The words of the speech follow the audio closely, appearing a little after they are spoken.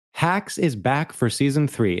Hacks is back for season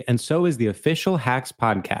 3, and so is the official Hacks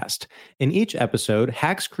podcast. In each episode,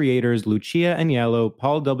 Hacks creators Lucia Agnello,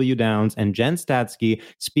 Paul W. Downs, and Jen Statsky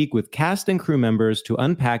speak with cast and crew members to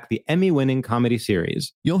unpack the Emmy-winning comedy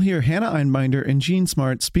series. You'll hear Hannah Einbinder and Gene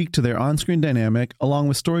Smart speak to their on-screen dynamic, along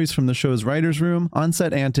with stories from the show's writer's room,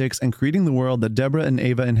 on-set antics, and creating the world that Deborah and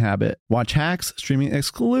Ava inhabit. Watch Hacks, streaming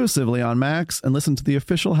exclusively on Max, and listen to the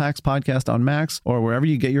official Hacks podcast on Max or wherever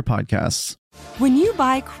you get your podcasts. When you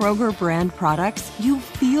buy Kroger brand products, you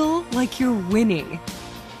feel like you're winning.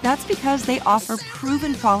 That's because they offer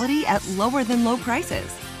proven quality at lower than low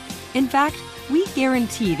prices. In fact, we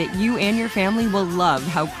guarantee that you and your family will love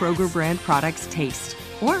how Kroger brand products taste,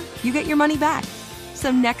 or you get your money back.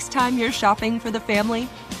 So next time you're shopping for the family,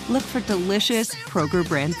 look for delicious Kroger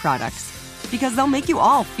brand products, because they'll make you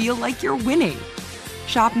all feel like you're winning.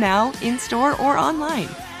 Shop now, in-store, or online.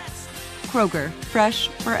 Kroger, fresh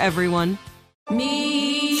for everyone.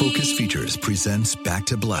 Focus Features presents Back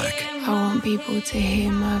to Black. I want people to hear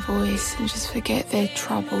my voice and just forget their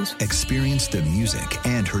troubles. Experience the music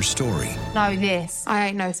and her story. Know this, I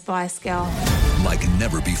ain't no Spice Girl. Like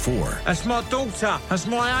never before. That's my daughter. That's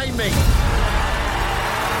my Amy.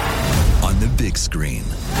 On the big screen.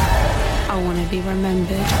 I want to be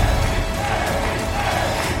remembered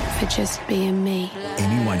for just being me.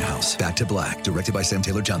 Amy Winehouse, Back to Black, directed by Sam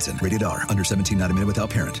Taylor Johnson. Rated R, under 17, not a minute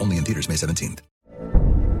without parent. Only in theaters May 17th.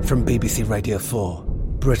 From BBC Radio 4,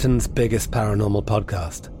 Britain's biggest paranormal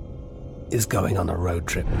podcast is going on a road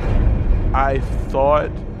trip. I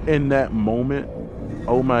thought in that moment,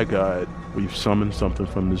 oh my God, we've summoned something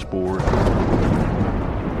from this board.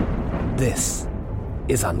 This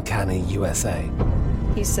is Uncanny USA.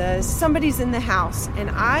 He says, somebody's in the house, and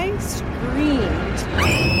I screamed.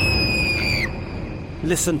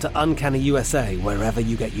 Listen to Uncanny USA wherever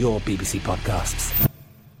you get your BBC podcasts,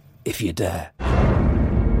 if you dare.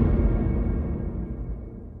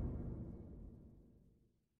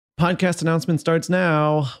 Podcast announcement starts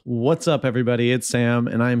now. What's up, everybody? It's Sam,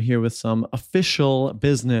 and I'm here with some official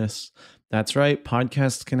business. That's right,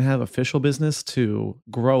 podcasts can have official business too.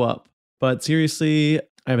 Grow up. But seriously,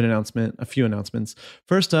 I have a few announcements.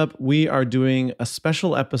 First up, we are doing a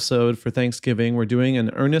special episode for Thanksgiving. We're doing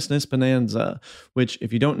an earnestness bonanza, which,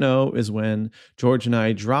 if you don't know, is when George and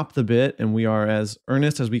I drop the bit and we are as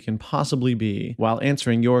earnest as we can possibly be while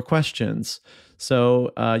answering your questions.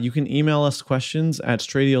 So you can email us questions at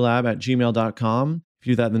stradiolab@gmail.com. If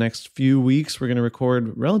you do that in the next few weeks, we're going to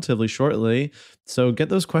record relatively shortly. So get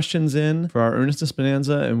those questions in for our earnestness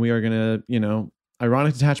bonanza, and we are going to,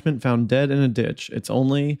 ironic detachment found dead in a ditch. It's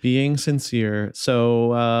only being sincere.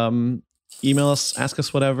 So email us, ask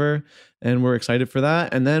us whatever, and we're excited for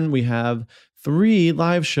that. And then we have 3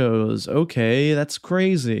 live shows. Okay, that's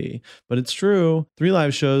crazy, but it's true. 3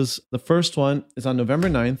 live shows. The first one is on November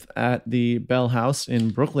 9th at the Bell House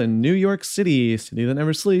in Brooklyn, New York City, city that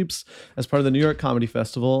never sleeps, as part of the New York Comedy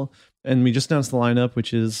Festival. And we just announced the lineup,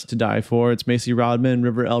 which is to die for. It's Macy Rodman,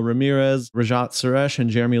 River L. Ramirez, Rajat Suresh, and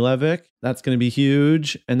Jeremy Levick. That's going to be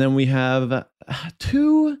huge. And then we have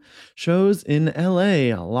 2 shows in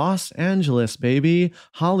LA, Los Angeles, baby,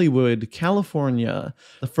 Hollywood, California.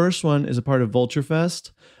 The first one is a part of Vulture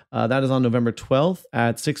Fest. That is on November 12th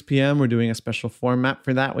at 6 p.m. We're doing a special format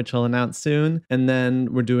for that, which I'll announce soon. And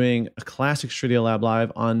then we're doing a classic Stradio Lab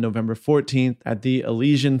Live on November 14th at the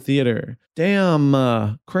Elysian Theater.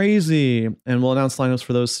 Damn, crazy. And we'll announce lineups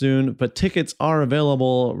for those soon. But tickets are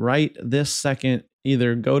available right this second.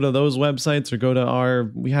 Either go to those websites or go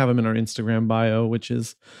to we have them in our Instagram bio, which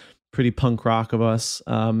is pretty punk rock of us.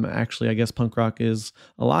 Actually, I guess punk rock is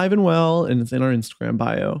alive and well, and it's in our Instagram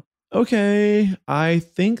bio. Okay, I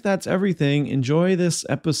think that's everything. Enjoy this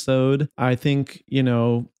episode. I think,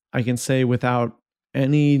 I can say without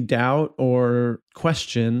any doubt or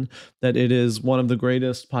question that it is one of the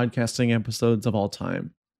greatest podcasting episodes of all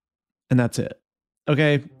time. And that's it.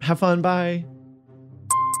 Okay, have fun. Bye.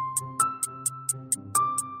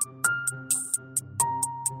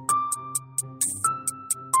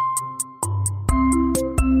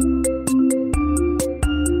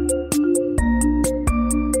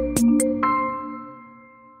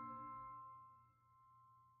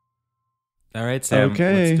 All right, Sam,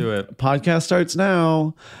 okay. Let's do it. Podcast starts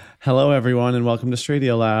now. Hello, everyone, and welcome to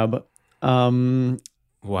Stradio Lab.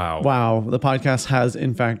 Wow. The podcast has,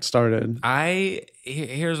 in fact, started.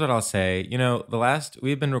 Here's what I'll say.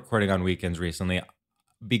 We've been recording on weekends recently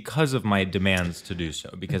because of my demands to do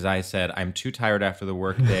so. Because I said, I'm too tired after the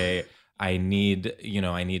workday. I need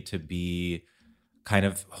to be kind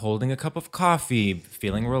of holding a cup of coffee,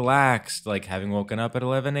 feeling relaxed, like having woken up at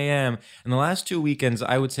 11 a.m. And the last 2 weekends,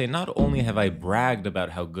 I would say not only have I bragged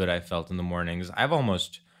about how good I felt in the mornings, I've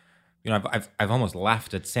almost I've almost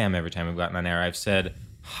laughed at Sam every time we've gotten on air. I've said,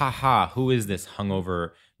 "Ha ha, who is this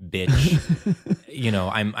hungover bitch?"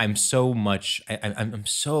 I'm so much. I'm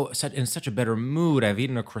in such a better mood. I've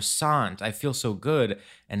eaten a croissant. I feel so good,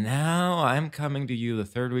 and now I'm coming to you the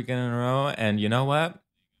third weekend in a row. And you know what?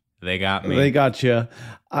 They got me. They got you.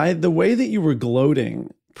 The way that you were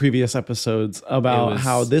gloating previous episodes about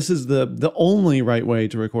how this is the only right way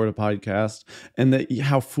to record a podcast, and that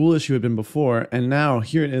how foolish you had been before, and now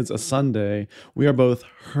here it is, a Sunday. We are both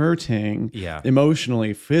hurting,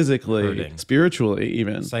 emotionally, physically, spiritually,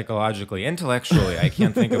 even psychologically, intellectually. I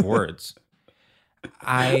can't think of words.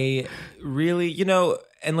 I really,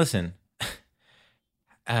 and listen.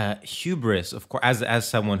 Hubris, of course, as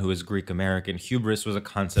someone who is Greek American, hubris was a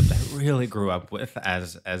concept I really grew up with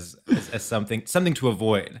as something to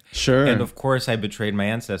avoid. Sure. And of course, I betrayed my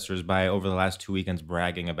ancestors by over the last 2 weekends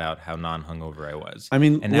bragging about how non-hungover I was. I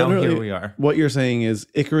mean, and now here we are. What you're saying is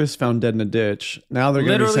Icarus found dead in a ditch. Now they're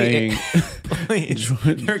going to be saying, please,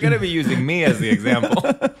 you're going to be using me as the example.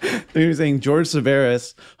 They're saying George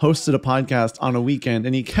Severus hosted a podcast on a weekend,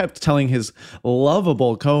 and he kept telling his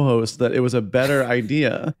lovable co-host that it was a better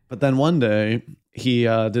idea. But then one day he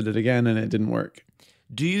did it again and it didn't work.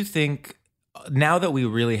 Do you think, now that we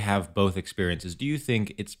really have both experiences, do you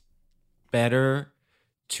think it's better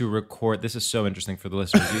to record? This is so interesting for the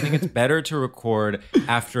listeners. Do you think it's better to record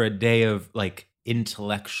after a day of like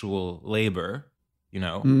intellectual labor?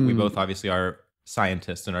 We both obviously are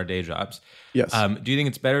scientists in our day jobs. Yes. Do you think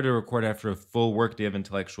it's better to record after a full workday of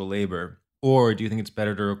intellectual labor? Or do you think it's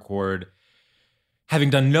better to record having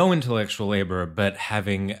done no intellectual labor, but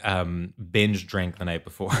having binge drank the night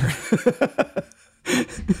before?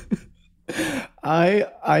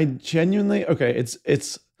 I genuinely, okay,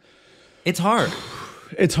 it's hard.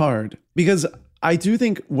 It's hard because I do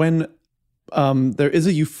think when there is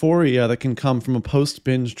a euphoria that can come from a post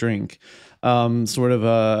binge drink, sort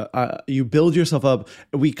of you build yourself up.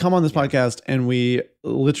 We come on this podcast and we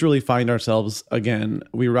literally find ourselves again.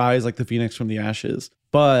 We rise like the phoenix from the ashes.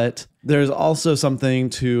 But there's also something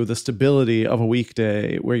to the stability of a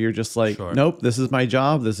weekday where you're just like, nope, this is my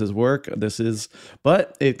job, this is work,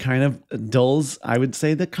 but it kind of dulls, I would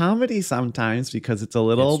say, the comedy sometimes because it's a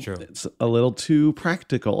little too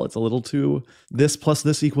practical. It's a little too this plus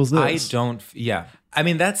this equals this. I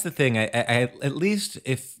mean, that's the thing. I at least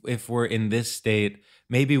if we're in this state,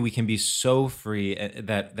 maybe we can be so free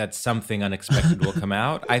that something unexpected will come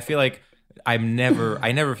out. I feel like I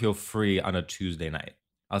never feel free on a Tuesday night.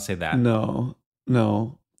 I'll say that. No,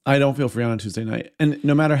 I don't feel free on a Tuesday night. And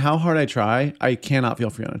no matter how hard I try, I cannot feel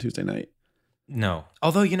free on a Tuesday night. No.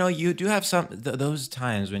 Although, you do have those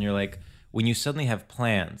times when you're like, when you suddenly have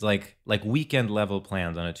plans, like weekend level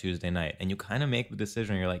plans on a Tuesday night, and you kind of make the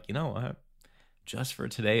decision, you're like, you know what? Just for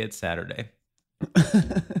today, it's Saturday.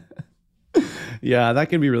 Yeah, that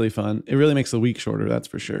can be really fun. It really makes the week shorter, that's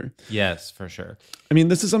for sure. Yes, for sure. I mean,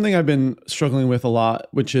 this is something I've been struggling with a lot,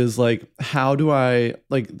 which is like, how do I,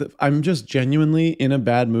 I'm just genuinely in a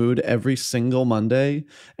bad mood every single Monday.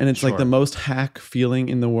 And it's like the most hack feeling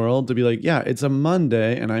in the world to be like, yeah, it's a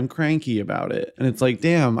Monday and I'm cranky about it. And it's like,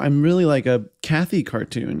 damn, I'm really like a Kathy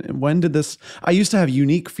cartoon. And when did this, I used to have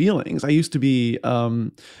unique feelings. I used to be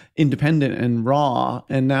independent and raw.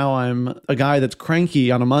 And now I'm a guy that's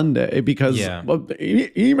cranky on a Monday because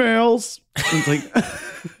emails. It's like,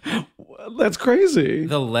 that's crazy.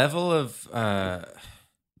 The level of the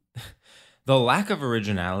lack of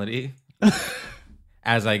originality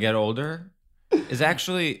as I get older is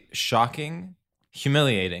actually shocking,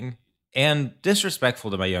 humiliating, and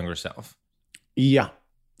disrespectful to my younger self. Yeah.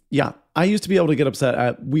 I used to be able to get upset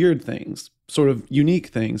at weird things, sort of unique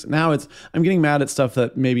things. Now I'm getting mad at stuff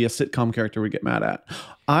that maybe a sitcom character would get mad at.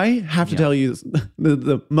 I have to tell you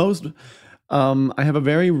the most. I have a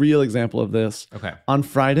very real example of this. Okay. On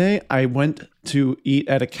Friday, I went to eat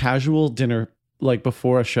at a casual dinner, like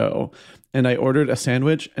before a show, and I ordered a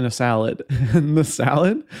sandwich and a salad, and the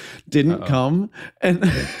salad didn't come, and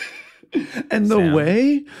the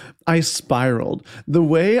way I spiraled, the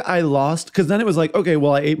way I lost, because then it was like, okay,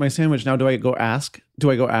 well, I ate my sandwich. Now do I go ask?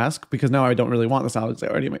 Because now I don't really want the salad because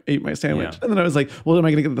I already ate my sandwich. Yeah. And then I was like, well, am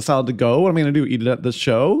I going to get the salad to go? What am I going to do? Eat it at the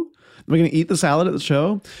show? Am I going to eat the salad at the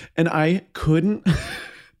show? And I couldn't.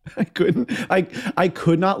 I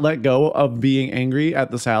could not let go of being angry at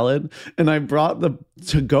the salad. And I brought the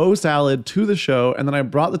to-go salad to the show. And then I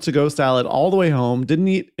brought the to-go salad all the way home, didn't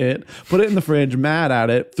eat it, put it in the fridge, mad at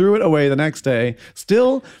it, threw it away the next day.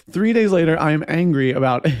 Still, 3 days later, I am angry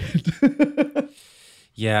about it.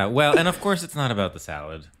 Yeah, well, and of course it's not about the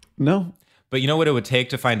salad. No. But you know what it would take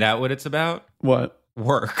to find out what it's about? What?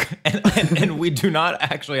 Work. And we do not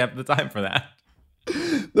actually have the time for that.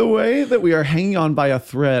 The way that we are hanging on by a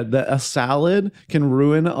thread, that a salad can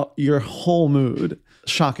ruin your whole mood.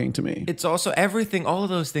 Shocking to me. It's also everything, all of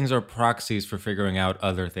those things are proxies for figuring out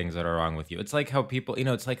other things that are wrong with you. It's like how people,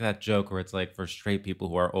 it's like that joke where it's like for straight people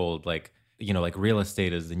who are old, like, like real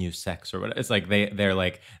estate is the new sex or whatever. It's like they're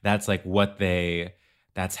like, that's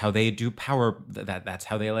how they do power. That's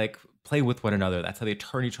how they like play with one another. That's how they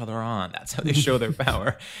turn each other on. That's how they show their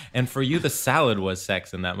power. And for you, the salad was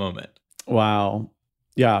sex in that moment. Wow.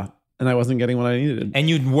 Yeah. And I wasn't getting what I needed. And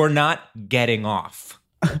you were not getting off.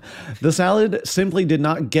 The salad simply did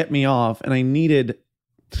not get me off, and I needed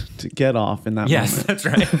to get off in that moment. Yes, that's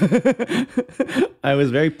right. I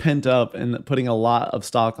was very pent up and putting a lot of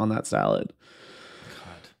stock on that salad.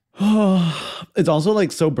 God. It's also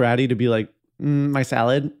like so bratty to be like, my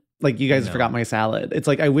salad? Like, you guys forgot my salad. It's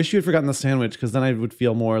like, I wish you had forgotten the sandwich, because then I would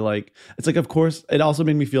feel more like, it's like, of course, it also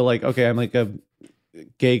made me feel like, okay, I'm like a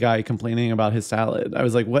gay guy complaining about his salad. I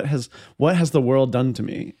was like, what has the world done to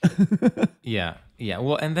me? Yeah.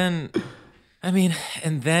 Well, and then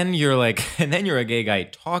you're like, and then you're a gay guy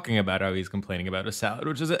talking about how he's complaining about a salad,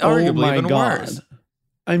 which is arguably even worse.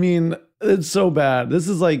 I mean, it's so bad. This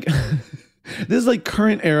is like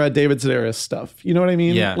current era David Sedaris stuff. You know what I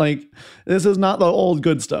mean? Yeah. Like, this is not the old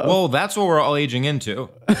good stuff. Well, that's what we're all aging into.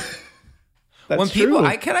 That's true.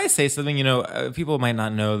 Can I say something? People might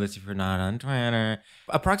not know this if you're not on Twitter.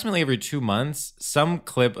 Approximately every 2 months, some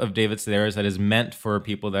clip of David Sedaris that is meant for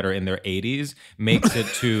people that are in their 80s makes it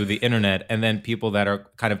to the internet, and then people that are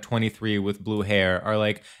kind of 23 with blue hair are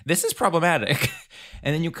like, "This is problematic,"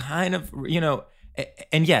 and then you kind of,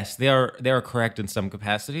 and yes, they are correct in some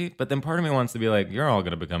capacity, but then part of me wants to be like, "You're all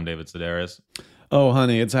going to become David Sedaris." Oh,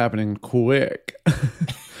 honey, it's happening quick.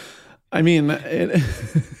 I mean,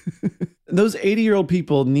 those 80-year-old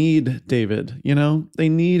people need David, They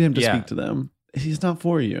need him to speak to them. He's not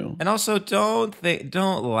for you. And also,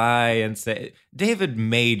 don't lie and say David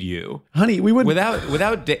made you. Honey, we would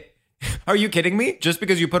without Are you kidding me? Just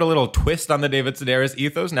because you put a little twist on the David Sedaris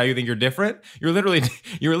ethos, now you think you're different? You're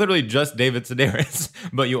literally just David Sedaris,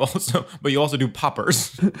 but you also do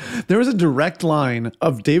poppers. There was a direct line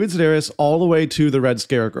of David Sedaris all the way to the Red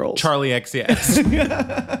Scare Girls. Charlie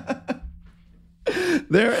XCX.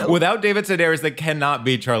 Without David Sedaris, that cannot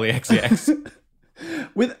be Charlie XCX.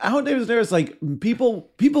 Without David Sedaris, like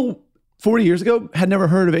people 40 years ago had never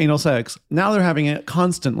heard of anal sex. Now they're having it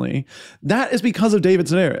constantly. That is because of David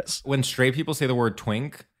Sedaris. When straight people say the word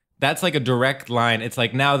twink, that's like a direct line. It's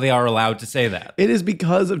like now they are allowed to say that. It is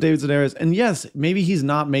because of David Sedaris. And yes, maybe he's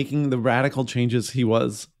not making the radical changes he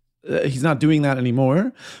was. He's not doing that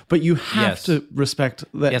anymore, but you have to respect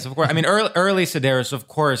that. Yes, of course. I mean, early Sedaris, of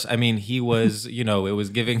course. I mean, he was, it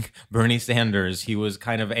was giving Bernie Sanders. He was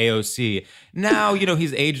kind of AOC. Now,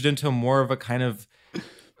 he's aged into more of a kind of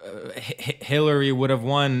Hillary would have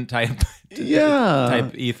won type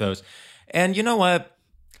ethos. And you know what?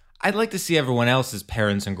 I'd like to see everyone else's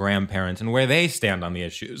parents and grandparents and where they stand on the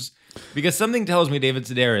issues. Because something tells me David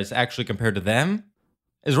Sedaris, actually compared to them,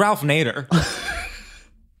 is Ralph Nader.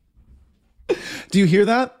 Do you hear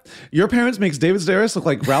that? Your parents makes David Sedaris look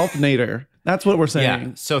like Ralph Nader. That's what we're saying.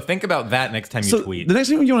 Yeah. So think about that next time you tweet. The next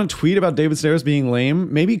time you want to tweet about David Sedaris being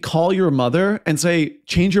lame, maybe call your mother and say,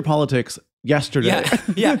 change your politics yesterday.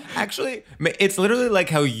 Yeah. Actually, it's literally like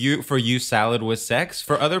how for you salad was sex.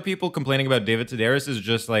 For other people, complaining about David Sedaris is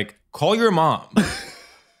just like, call your mom.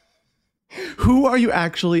 Who are you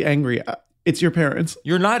actually angry at? It's your parents.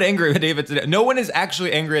 You're not angry at David Sedaris. No one is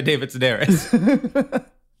actually angry at David Sedaris.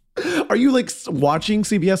 Are you like watching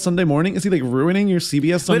CBS Sunday Morning? Is he like ruining your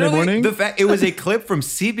CBS Sunday Morning? The fact it was a clip from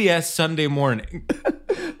CBS Sunday Morning.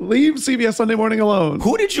 Leave CBS Sunday Morning alone.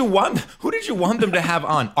 Who did you want them to have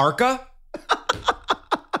on? Arca?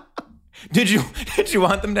 Did you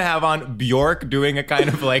want them to have on Bjork doing a kind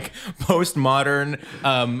of like postmodern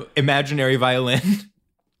imaginary violin?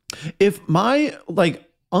 If my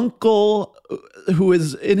uncle who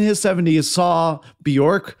is in his 70s saw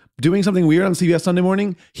Bjork doing something weird on CBS Sunday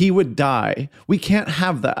Morning, he would die. We can't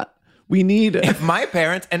have that. We need... If my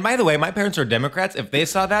parents, and by the way, my parents are Democrats, if they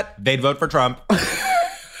saw that, they'd vote for Trump.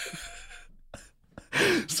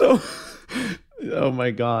 So, oh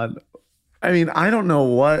my God. I mean, I don't know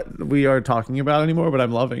what we are talking about anymore, but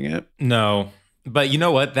I'm loving it. No, but you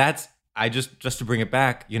know what? Just to bring it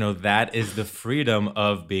back, that is the freedom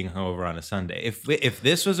of being hungover on a Sunday. If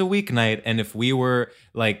this was a weeknight and if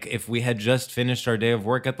we had just finished our day of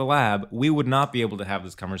work at the lab, we would not be able to have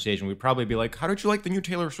this conversation. We'd probably be like, how did you like the new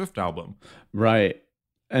Taylor Swift album? Right.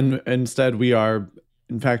 And instead we are,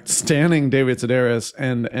 in fact, standing David Sedaris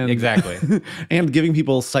and exactly and giving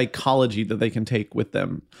people psychology that they can take with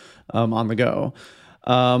them on the go.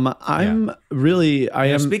 I'm really,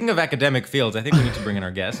 Speaking of academic fields, I think we need to bring in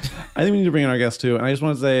our guest. I think we need to bring in our guest too. And I just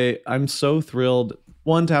want to say, I'm so thrilled,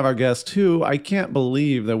 one, to have our guest. Two, I can't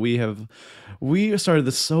believe that we started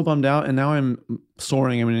this so bummed out, and now I'm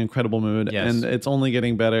soaring. I'm in an incredible mood, and it's only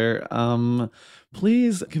getting better.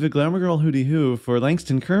 Please give a glamour girl hootie hoo for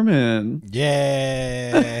Langston Kerman.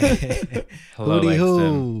 Yeah. Hello, hootie Langston.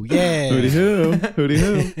 hoo. Yeah. Hootie hoo. Hootie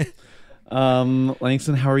hoo.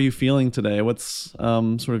 Langston, how are you feeling today? What's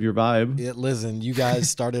sort of your vibe? Yeah, listen, you guys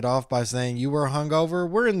started off by saying you were hungover.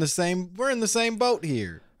 We're in the same boat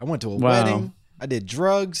here. I went to a wedding. I did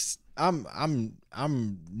drugs. I'm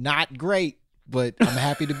not great, but I'm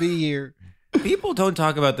happy to be here. People don't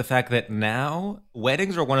talk about the fact that now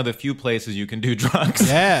weddings are one of the few places you can do drugs.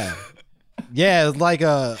 Yeah. Yeah, it's like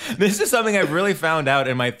This is something I've really found out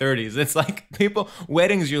in my 30s. It's like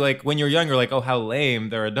weddings, you're like, when you're young, you're like, oh, how lame,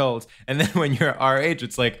 they're adults. And then when you're our age,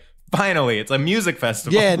 it's like, finally, it's a music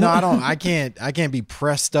festival. Yeah, no, I can't be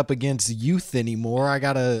pressed up against youth anymore. I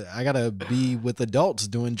gotta be with adults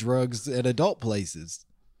doing drugs at adult places.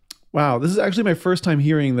 Wow, this is actually my first time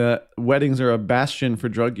hearing that weddings are a bastion for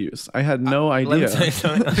drug use. I had no idea. Let me tell you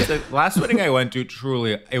something. The last wedding I went to,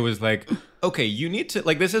 truly, it was like, okay, you need to,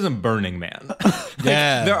 like, this isn't Burning Man.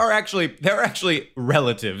 Yeah. There are actually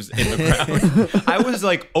relatives in the crowd. I was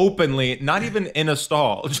like openly, not even in a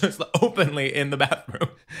stall, just openly in the bathroom.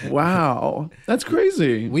 Wow, that's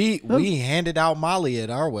crazy. We handed out Molly at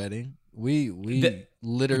our wedding. We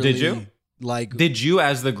literally Did you? Like, did you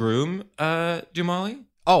as the groom do Molly?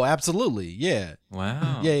 Oh, absolutely. Yeah.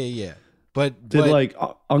 Wow. Yeah. But did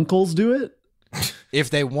uncles do it?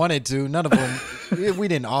 If they wanted to, none of them. We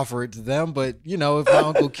didn't offer it to them, but if my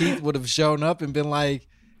Uncle Keith would have shown up and been like,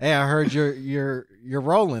 "Hey, I heard you're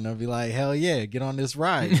rolling," I'd be like, "Hell yeah, get on this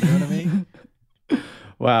ride." You know what I mean?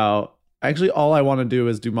 Wow. Actually, all I want to do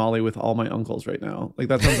is do Molly with all my uncles right now. Like,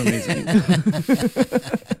 that sounds amazing.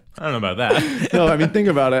 I don't know about that. No, I mean, think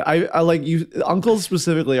about it. I like you. Uncles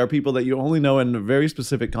specifically are people that you only know in a very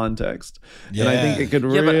specific context. Yeah. And I think it could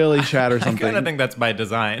really shatter something. I kind of think that's by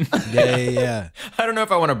design. Yeah. I don't know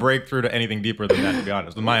if I want to break through to anything deeper than that, to be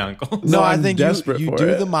honest, with my uncles. No, I think desperate you for do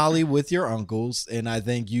it. the Molly with your uncles, and I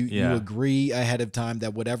think you agree ahead of time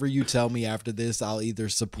that whatever you tell me after this, I'll either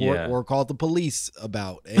support or call the police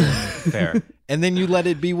about. And, fair. And then you let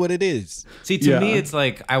it be what it is. See, to me, it's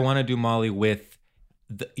like I want to do Molly with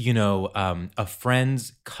a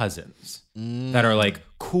friend's cousins that are like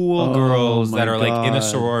cool girls that are like in a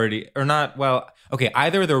sorority or not. Well, okay,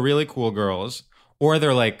 either they're really cool girls or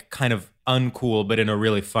they're like kind of uncool, but in a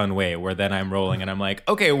really fun way where then I'm rolling and I'm like,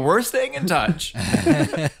 okay, we're staying in touch.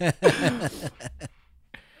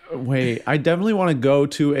 Wait, I definitely want to go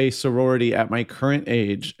to a sorority at my current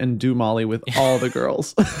age and do Molly with all the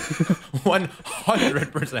girls.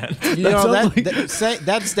 100%.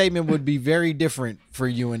 That statement would be very different for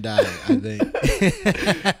you and I think.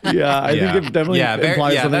 Yeah, I think it definitely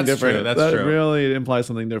implies something different. True, that's that true. Really implies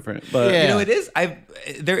something different. But it is.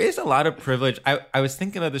 There is a lot of privilege. I was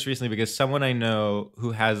thinking about this recently because someone I know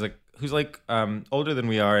who's older than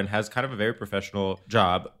we are and has kind of a very professional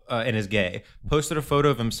job and is gay, posted a photo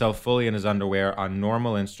of himself fully in his underwear on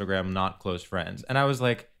normal Instagram, not close friends. And I was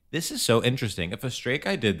like, this is so interesting. If a straight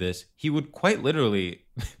guy did this, he would quite literally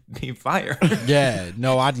be fired. Yeah,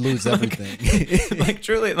 no, I'd lose everything. Like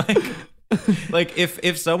truly, like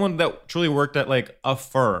if someone that truly worked at like a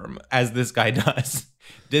firm, as this guy does,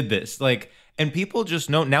 did this, like, and people just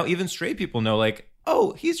know now, even straight people know, like,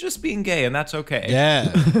 oh, he's just being gay and that's okay.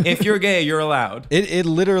 Yeah. If you're gay, you're allowed. It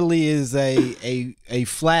literally is a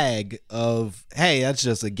flag of, hey, that's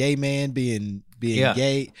just a gay man being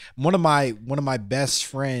gay. One of my best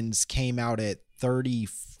friends came out at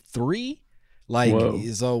 33. Like,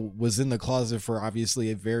 so was in the closet for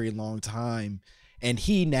obviously a very long time. And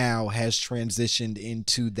he now has transitioned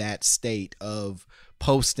into that state of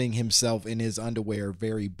posting himself in his underwear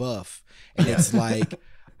very buff. And it's like,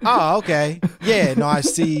 oh, okay. Yeah, no, I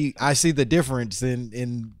see the difference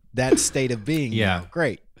in that state of being. Yeah. Now.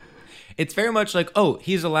 Great. It's very much like, oh,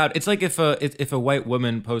 he's allowed. It's like if a white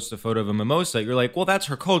woman posts a photo of a mimosa, you're like, well, that's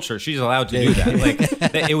her culture. She's allowed to do that. Like,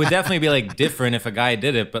 it would definitely be like different if a guy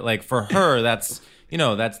did it, but like for her, that's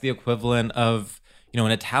the equivalent of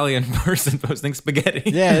an Italian person posting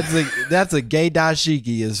spaghetti. Yeah, that's a gay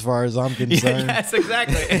dashiki as far as I'm concerned. Yes,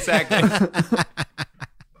 exactly.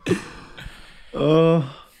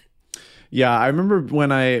 Yeah, I remember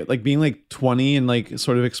when I being like 20 and like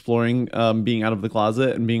sort of exploring being out of the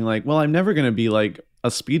closet and being like, well, I'm never going to be like a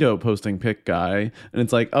Speedo posting pic guy, and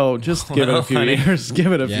it's like, oh, just give it a few years.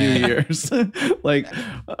 Give it a few years. Like,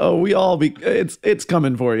 oh, it's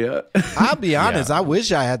coming for you. I'll be honest. I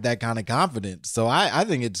wish I had that kind of confidence. So I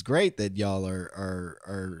think it's great that y'all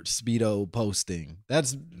are Speedo posting.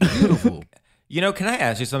 That's beautiful. Can I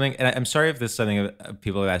ask you something? And I'm sorry if this is something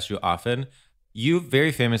people have asked you often. You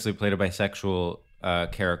very famously played a bisexual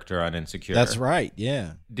character on Insecure. That's right.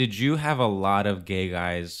 Yeah. Did you have a lot of gay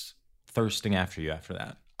guys thirsting after you after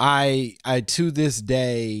that? I to this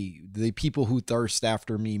day, the people who thirst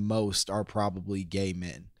after me most are probably gay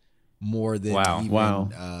men, more than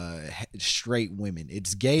straight women.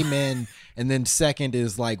 It's gay men, and then second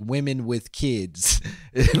is like women with kids.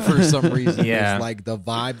 For some reason, it's like the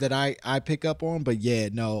vibe that I pick up on. But yeah,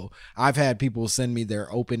 no, I've had people send me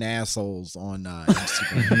their open assholes on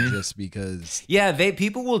Instagram just because. Yeah,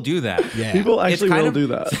 people will do that. Yeah, people actually will do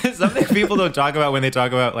that. Something people don't talk about when they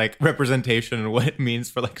talk about like representation and what it means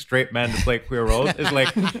for like straight men to play queer roles is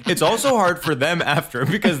like it's also hard for them after,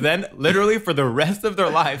 because then literally for the rest of their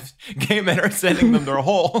lives, gay men are sending them their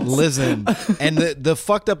holes. Listen, and the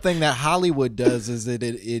fucked up thing that Hollywood does is that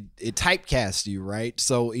it typecasts you, right?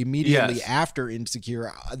 So immediately after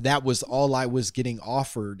Insecure, that was all I was getting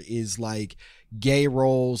offered is like gay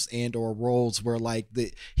roles and or roles where like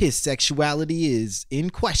his sexuality is in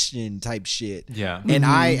question type shit. Yeah. And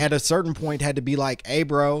I at a certain point had to be like, hey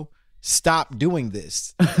bro, stop doing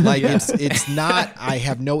this. Like it's not, I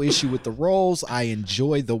have no issue with the roles. I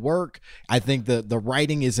enjoy the work. I think the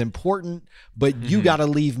writing is important, but you got to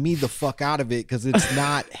leave me the fuck out of it because it's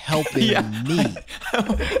not helping me.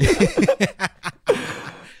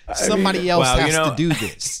 Somebody else has to do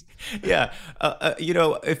this. Yeah.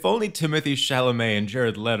 If only Timothée Chalamet and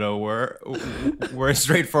Jared Leto were as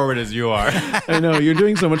straightforward as you are. I know, you're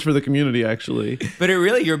doing so much for the community, actually. But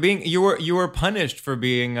you were punished for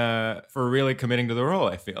being for really committing to the role,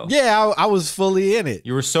 I feel. Yeah, I was fully in it.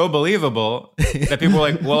 You were so believable that people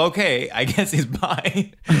were like, well, okay, I guess he's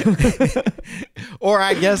bi. Or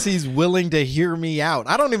I guess he's willing to hear me out.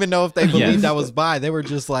 I don't even know if they believed I was bi. They were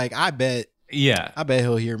just like, I bet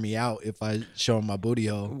he'll hear me out if I show him my booty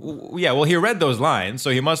hole. Yeah, well, he read those lines, so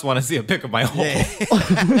he must want to see a pic of my hole.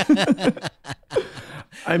 Yeah.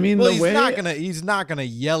 I mean, he's not gonna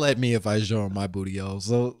yell at me if I show him my booty hole.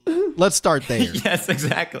 So let's start there. Yes,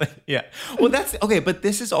 exactly. Yeah. Well, that's okay, but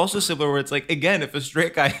this is also similar where it's like, again, if a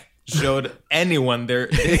straight guy showed anyone their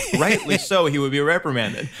dick, rightly so, he would be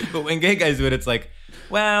reprimanded. But when gay guys do it, it's like,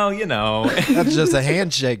 well, that's just a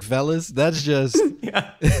handshake, fellas. That's just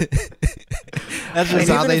that's just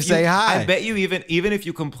how they say hi. I bet you even if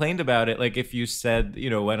you complained about it, like if you said,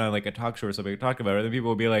 went on like a talk show or something, talked about it, then people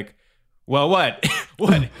will be like, well, what?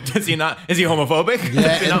 What? Is he homophobic?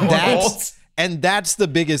 Yeah, and that's the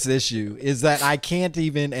biggest issue is that I can't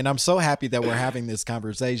even, and I'm so happy that we're having this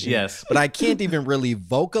conversation. Yes. But I can't even really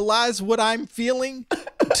vocalize what I'm feeling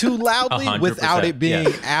too loudly without it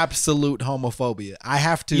being absolute homophobia. I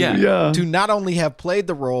have to not only have played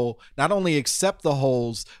the role, not only accept the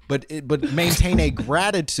holes, but maintain a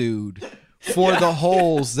gratitude for the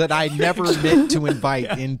holes that I never meant to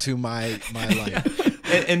invite into my life.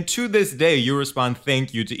 And to this day, you respond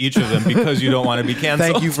thank you to each of them because you don't want to be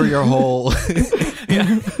canceled. Thank you for your hole.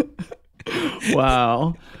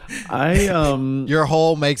 Wow. Your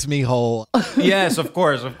hole makes me whole. Yes, of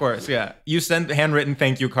course. Yeah. You send handwritten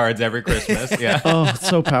thank you cards every Christmas. Yeah. Oh, it's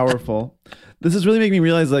so powerful. This is really making me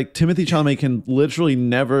realize like Timothée Chalamet can literally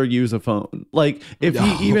never use a phone. Like if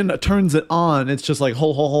he even turns it on, it's just like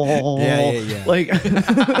hole. Yeah. Like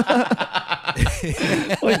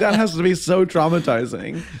like that has to be so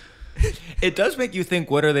traumatizing. It does make you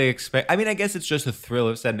think, what are they expect? I mean, I guess it's just a thrill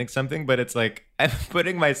of sending something, but it's like I'm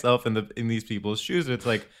putting myself in these people's shoes. It's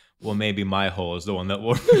like, well, maybe my hole is the one that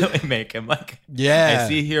will really make him like. Yeah, I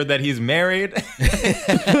see here that he's married,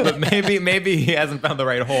 but maybe he hasn't found the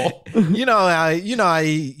right hole. How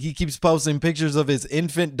he keeps posting pictures of his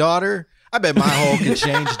infant daughter. I bet my hole could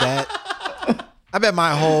change that. I bet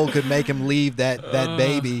my hole could make him leave that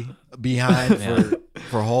baby behind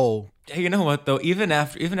for hole. You know what though? Even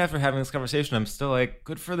after having this conversation, I'm still like,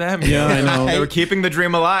 good for them. Yeah, I know. They were keeping the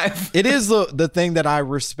dream alive. It is the thing that I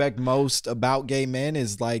respect most about gay men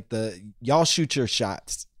is like y'all shoot your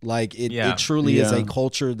shots. Like it truly is a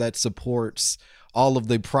culture that supports all of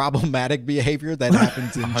the problematic behavior that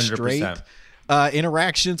happens in 100%. Straight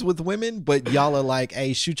interactions with women. But y'all are like,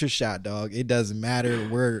 hey, shoot your shot, dog. It doesn't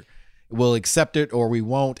matter. We'll accept it or we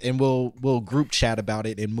won't, and we'll group chat about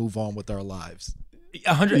it and move on with our lives.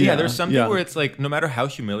 100. Yeah, there's something where it's like, no matter how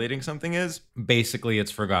humiliating something is, basically it's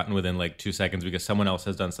forgotten within like 2 seconds because someone else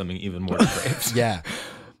has done something even more depraved. Yeah.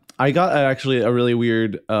 I got actually a really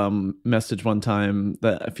weird message one time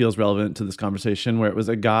that feels relevant to this conversation, where it was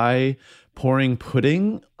a guy pouring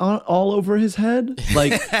pudding all over his head.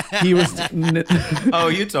 Like he was. Oh,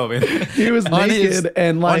 you told me. He was naked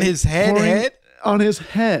and like on his head. On his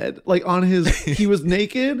head, like on his, he was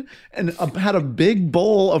naked and had a big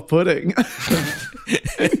bowl of pudding,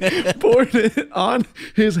 poured it on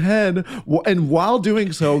his head, and while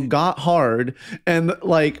doing so, got hard and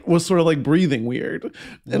like was sort of like breathing weird.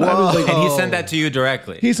 And I was like, and he sent that to you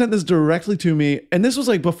directly. He sent this directly to me, and this was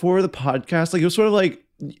like before the podcast. Like it was sort of like,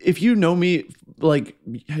 if you know me, like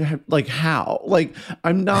how, like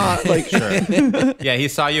I'm not like sure. Yeah, he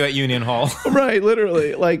saw you at Union Hall. Right,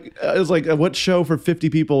 literally. Like it was like, what show for 50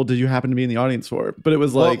 people did you happen to be in the audience for? But it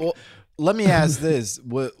was like, well, let me ask this: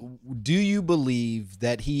 do you believe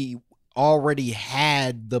that he already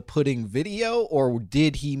had the pudding video, or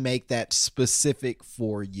did he make that specific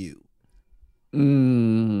for you?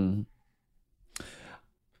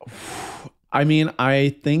 I mean,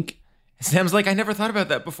 I think. Sam's like, I never thought about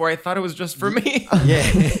that before. I thought it was just for me.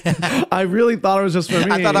 Yeah. I really thought it was just for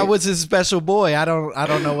me. I thought I was his special boy. I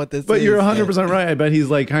don't know what this is. But you're 100% right. I bet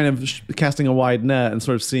he's like kind of casting a wide net and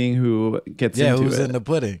sort of seeing who gets into who's it. in the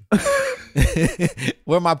pudding.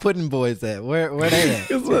 Where my pudding boys at? Where they at?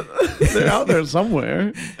 They're out there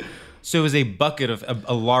somewhere. So it was a bucket of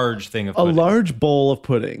a large thing of pudding. A large bowl of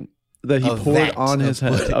pudding that he poured on his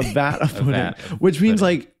head. A vat of pudding. Which means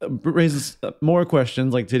like raises more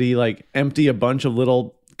questions. Like, did he like empty a bunch of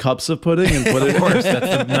little cups of pudding and put it? Of course,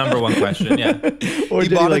 that's the number one question. Yeah. Or he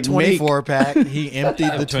bought a 24 pack. He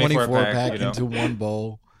emptied the 24 pack into one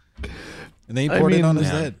bowl, and then he poured it on his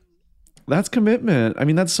head. That's commitment. I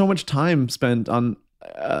mean, that's so much time spent on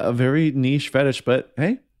a very niche fetish. But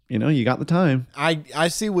hey, you know, you got the time. I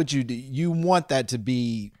see what you do. You want that to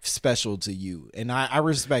be special to you, and I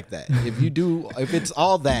respect that. If it's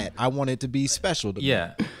all that, I want it to be special to me.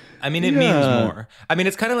 Yeah. I mean, it means more. I mean,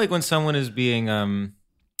 it's kind of like when someone is being,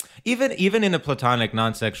 even in a platonic,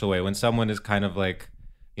 non-sexual way, when someone is kind of like,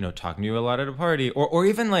 you know, talking to you a lot at a party, or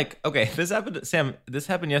even like, okay, this happened, Sam, this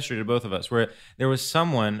happened yesterday to both of us, where there was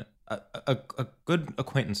someone, a good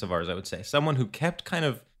acquaintance of ours, I would say, someone who kept kind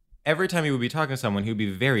of, every time he would be talking to someone, he would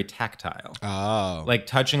be very tactile. Oh. Like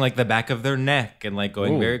touching like the back of their neck and like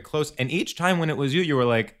going very close. And each time when it was you were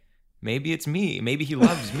like, maybe it's me. Maybe he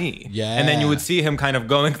loves me. Yeah. And then you would see him kind of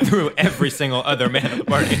going through every single other man at the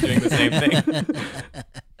party doing the same thing.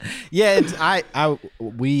 Yeah,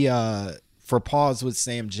 we for Pause with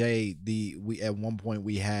Sam J, we at one point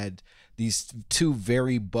we had these two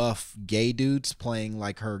very buff gay dudes playing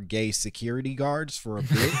like her gay security guards for a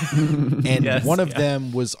bit. And one of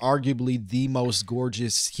them was arguably the most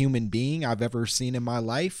gorgeous human being I've ever seen in my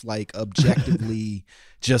life. Like objectively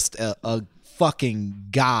just a fucking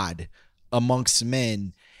god amongst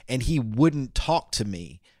men. And he wouldn't talk to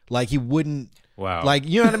me. Like he wouldn't. Wow. Like,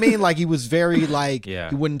 you know what I mean? Like he was very like, Yeah.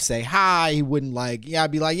 he wouldn't say hi. He wouldn't like, yeah, I'd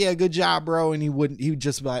be like, yeah, good job, bro. And he would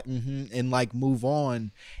just be like, and like move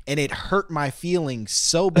on. And it hurt my feelings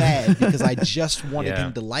so bad because I just wanted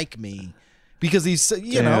him to like me because he's,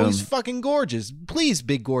 you know, he's fucking gorgeous. Please,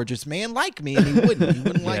 big gorgeous man, like me. And he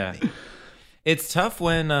wouldn't like me. It's tough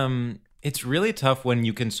when, it's really tough when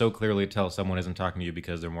you can so clearly tell someone isn't talking to you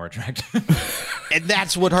because they're more attractive. And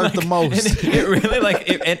that's what hurt the most. It really like,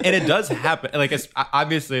 and it does happen. Like, it's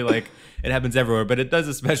obviously like it happens everywhere, but it does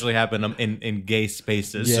especially happen in gay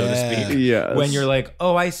spaces, so to speak. Yes. When you're like,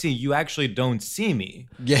 oh, I see. You actually don't see me.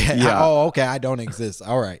 Yeah. Oh, okay. I don't exist.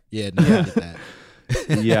 All right. Yeah. No, I get that.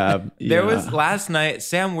 Yeah. There was last night,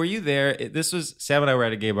 Sam, were you there? This was, Sam and I were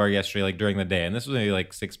at a gay bar yesterday, like during the day, and this was maybe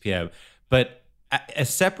like 6 p.m. But a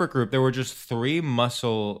separate group, there were just three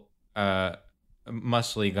muscly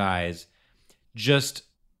guys just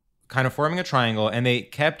kind of forming a triangle, and they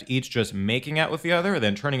kept each just making out with the other,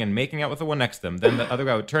 then turning and making out with the one next to them. Then the other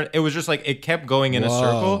guy would turn. It was just like it kept going in a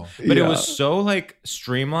circle, but it was so like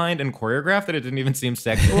streamlined and choreographed that it didn't even seem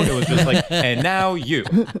sexual. It was just like, and now you.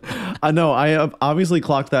 I know. I obviously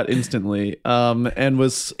clocked that instantly, and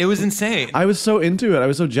was. It was insane. I was so into it. I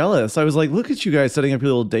was so jealous. I was like, look at you guys setting up your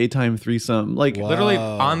little daytime threesome, like literally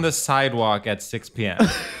on the sidewalk at 6 p.m.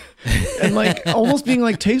 And like almost being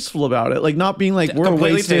like tasteful about it, like not being like we're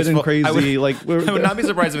wasted and crazy. I would not be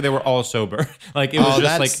surprised if they were all sober. Like it was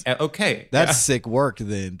just like okay, that's sick work.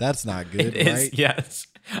 Then that's not good, it right? Is, yes,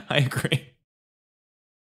 I agree.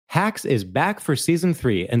 Hacks is back for season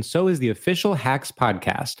 3, and so is the official Hacks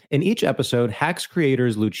podcast. In each episode, Hacks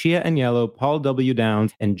creators Lucia Agnello, Paul W.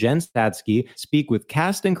 Downs, and Jen Statsky speak with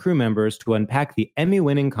cast and crew members to unpack the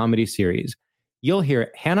Emmy-winning comedy series. You'll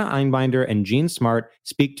hear Hannah Einbinder and Gene Smart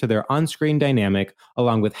speak to their on-screen dynamic,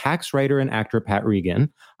 along with Hacks writer and actor Pat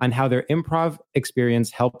Regan, on how their improv experience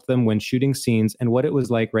helped them when shooting scenes and what it was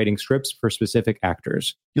like writing scripts for specific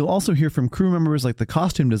actors. You'll also hear from crew members like the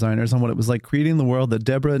costume designers on what it was like creating the world that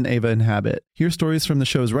Deborah and Ava inhabit. Hear stories from the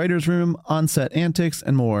show's writer's room, on-set antics,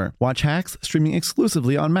 and more. Watch Hacks streaming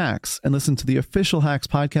exclusively on Max, and listen to the official Hacks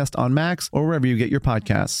podcast on Max or wherever you get your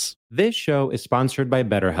podcasts. This show is sponsored by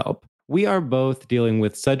BetterHelp. We are both dealing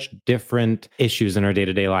with such different issues in our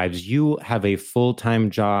day-to-day lives. You have a full-time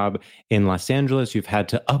job in Los Angeles. You've had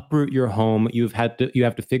to uproot your home. You have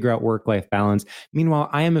to figure out work-life balance. Meanwhile,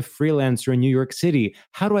 I am a freelancer in New York City.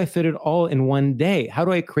 How do I fit it all in one day? How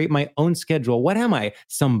do I create my own schedule? What am I?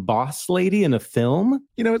 Some boss lady in a film?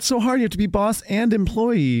 You know, it's so hard. You have to be boss and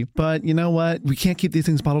employee. But you know what? We can't keep these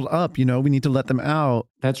things bottled up. You know, we need to let them out.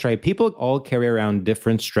 That's right. People all carry around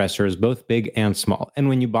different stressors, both big and small. And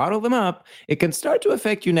when you bottle them up, it can start to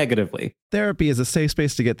affect you negatively. Therapy is a safe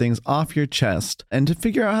space to get things off your chest and to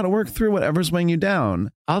figure out how to work through whatever's weighing you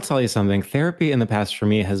down. I'll tell you something. Therapy in the past for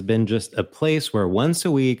me has been just a place where once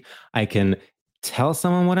a week I can tell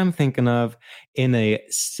someone what I'm thinking of in a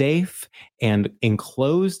safe and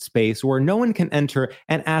enclosed space where no one can enter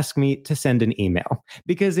and ask me to send an email,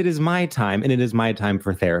 because it is my time and it is my time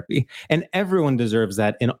for therapy. And everyone deserves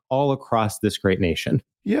that in all across this great nation.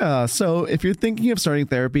 Yeah, so if you're thinking of starting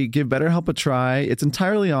therapy, give BetterHelp a try. It's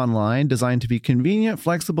entirely online, designed to be convenient,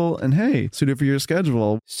 flexible, and hey, suited for your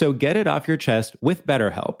schedule. So get it off your chest with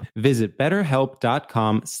BetterHelp. Visit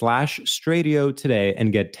betterhelp.com/Stradio today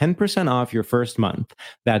and get 10% off your first month.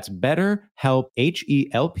 That's BetterHelp,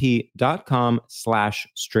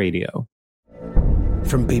 HELP.com/Stradio.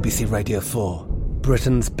 From BBC Radio 4,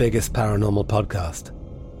 Britain's biggest paranormal podcast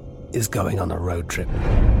is going on a road trip.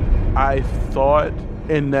 I thought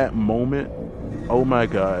in that moment, oh my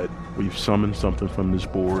God, we've summoned something from this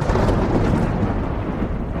board.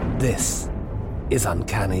 This is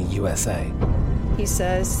Uncanny USA. He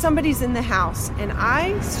says, somebody's in the house, and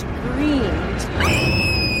I screamed.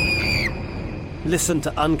 Listen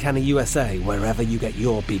to Uncanny USA wherever you get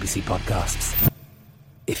your BBC podcasts,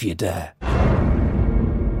 if you dare.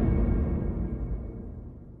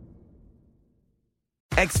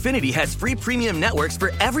 Xfinity has free premium networks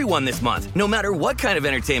for everyone this month, no matter what kind of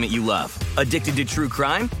entertainment you love. Addicted to true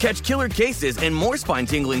crime? Catch killer cases and more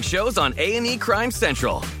spine-tingling shows on A&E Crime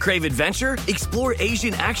Central. Crave adventure? Explore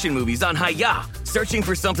Asian action movies on Hi-Ya. Searching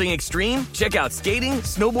for something extreme? Check out skating,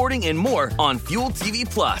 snowboarding, and more on Fuel TV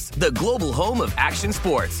Plus, the global home of action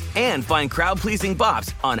sports. And find crowd-pleasing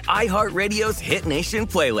bops on iHeartRadio's Hit Nation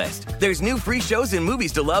playlist. There's new free shows and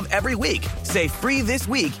movies to love every week. Say free this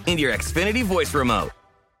week in your Xfinity voice remote.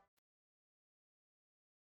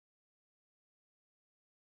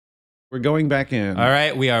 We're going back in. All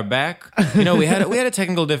right, we are back. You know, we had a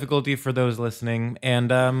technical difficulty for those listening, and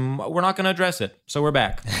we're not going to address it. So we're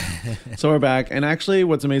back. And actually,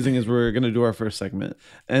 what's amazing is we're going to do our first segment.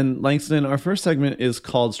 And Langston, our first segment is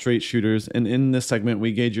called Straight Shooters. And in this segment,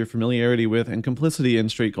 we gauge your familiarity with and complicity in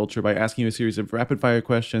straight culture by asking you a series of rapid fire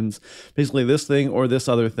questions, basically this thing or this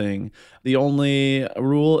other thing. The only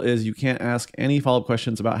rule is you can't ask any follow-up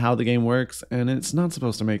questions about how the game works, and it's not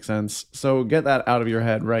supposed to make sense. So get that out of your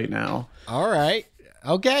head right now. All right.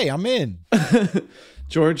 Okay, I'm in.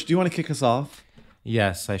 George, do you want to kick us off?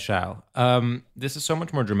 Yes, I shall. This is so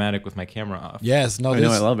much more dramatic with my camera off. Yes, no, I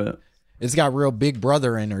know, I love it. It's got real Big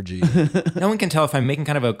Brother energy. No one can tell if I'm making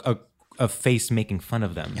kind of a face making fun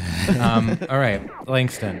of them. All right,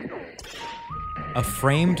 Langston. A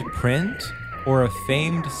framed print or a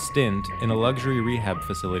famed stint in a luxury rehab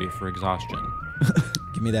facility for exhaustion?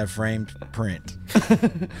 Give me that framed print.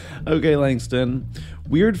 Okay, Langston.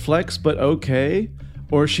 Weird flex, but okay?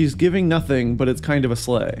 Or she's giving nothing, but it's kind of a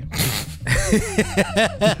sleigh?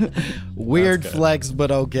 Weird flex,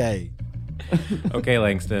 but okay. Okay,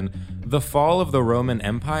 Langston. The fall of the Roman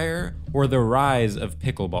Empire or the rise of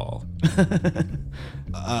pickleball?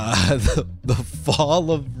 The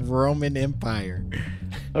fall of Roman Empire.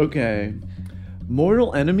 Okay.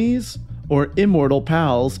 Mortal enemies or immortal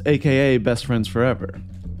pals, aka best friends forever?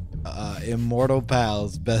 Immortal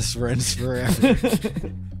pals, best friends forever.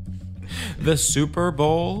 The Super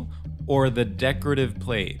Bowl or the decorative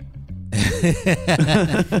plate?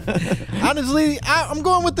 Honestly, I'm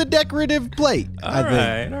going with the decorative plate. All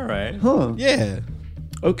right. Huh. Yeah.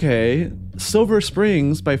 Okay. Silver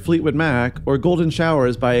Springs by Fleetwood Mac or Golden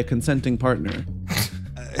Showers by a consenting partner?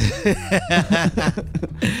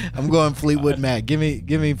 I'm going Fleetwood Mac. Give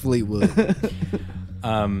me Fleetwood.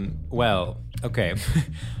 Well, okay.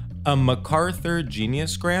 A MacArthur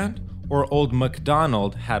Genius Grant or Old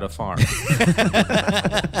MacDonald had a farm?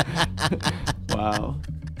 Wow. Wow.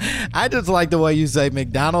 I just like the way you say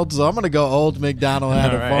McDonald's, so I'm going to go old McDonald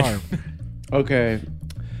had a farm. Okay.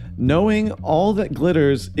 Knowing all that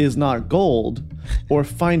glitters is not gold, or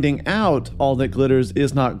finding out all that glitters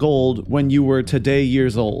is not gold when you were today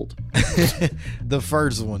years old. The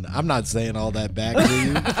first one. I'm not saying all that back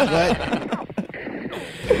to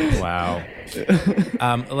you. Wow.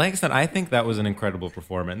 Langston, I think that was an incredible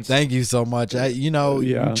performance. Thank you so much.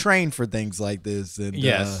 You train for things like this. And,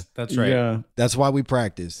 yes, that's right. Yeah. That's why we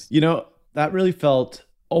practice. That really felt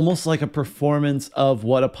almost like a performance of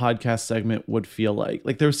what a podcast segment would feel like.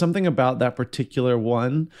 Like there was something about that particular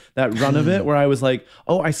one, that run of it, where I was like,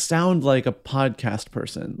 oh, I sound like a podcast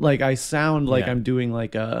person. Like I sound like I'm doing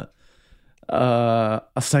like a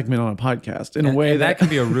segment on a podcast in a way that can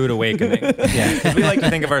be a rude awakening. Yeah, 'cause we like to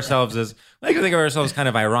think of ourselves as kind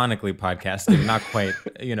of ironically podcasting, not quite.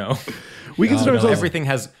 We can start everything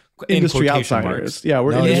has industry outsiders. Marks. Yeah,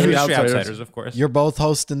 we're industry outsiders, of course. You're both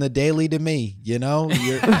hosting the Daily to me. You're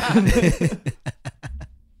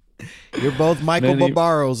both Michael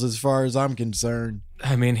Barbaros as far as I'm concerned.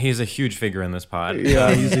 I mean, he's a huge figure in this pod.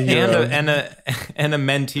 Yeah, he's a hero. and a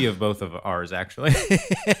mentee of both of ours, actually.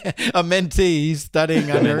 A mentee. He's studying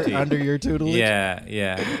under your tutelage.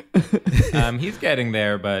 Yeah. He's getting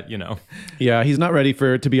there, but Yeah, he's not ready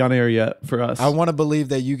to be on air yet for us. I want to believe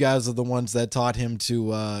that you guys are the ones that taught him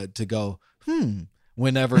to go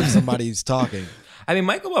whenever somebody's talking. I mean,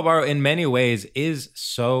 Michael Barbaro in many ways is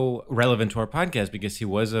so relevant to our podcast because he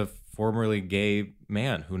was a formerly gay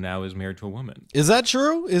man who now is married to a woman. Is that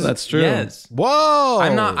true? That's true. Yes. Whoa.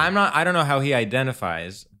 I'm not, I don't know how he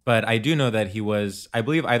identifies, but I do know that he was, I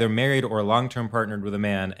believe, either married or long-term partnered with a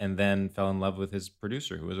man and then fell in love with his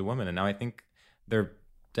producer who was a woman. And now I think they're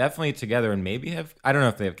definitely together and maybe I don't know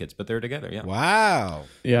if they have kids, but they're together. Yeah. Wow.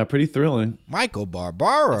 Yeah. Pretty thrilling. Michael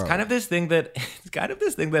Barbaro. It's kind of this thing that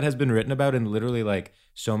has been written about in literally like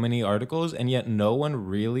so many articles, and yet no one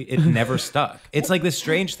really, it never stuck. It's like this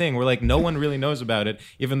strange thing where like no one really knows about it,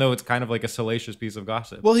 even though it's kind of like a salacious piece of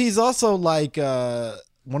gossip. Well, he's also like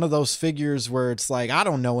one of those figures where it's like, I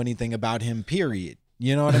don't know anything about him, period.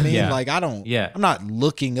 You know what I mean? Yeah. Like, I'm not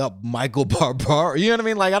looking up Michael Barbaro. You know what I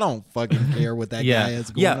mean? Like, I don't fucking care what that guy has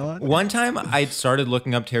going on. One time I started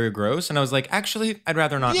looking up Terry Gross and I was like, actually, I'd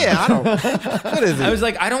rather not know. I don't. What is it? I was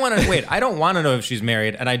like, I don't want to know if she's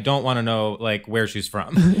married and I don't want to know like where she's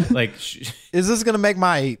from. Like, is this going to make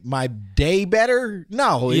my day better?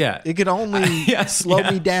 No. It could only slow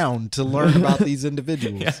me down to learn about these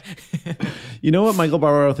individuals. Yeah. You know what Michael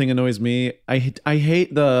Barbaro thing annoys me? I hate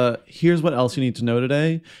here's what else you need to know today.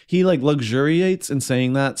 He like luxuriates in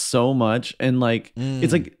saying that so much, and like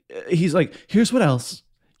it's like he's like, here's what else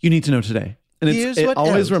you need to know today, and it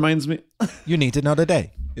always reminds me you need to know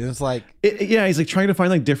today. It's like he's like trying to find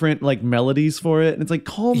like different like melodies for it, and it's like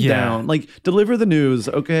calm down, like deliver the news,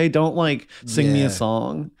 okay? Don't like sing me a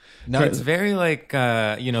song. No, it's very like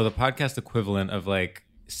the podcast equivalent of like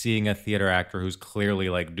seeing a theater actor who's clearly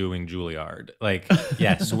like doing Juilliard. Like,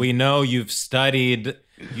 yes, we know you've studied,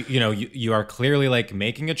 you are clearly like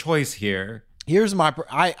making a choice here. Here's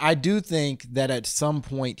I do think that at some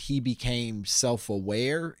point he became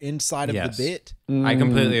self-aware inside of the bit. I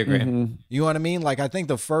completely agree. Mm-hmm. You know what I mean? Like, I think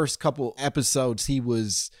the first couple episodes he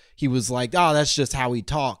was like, oh, that's just how he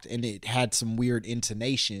talked, and it had some weird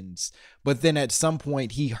intonations. But then at some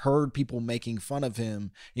point he heard people making fun of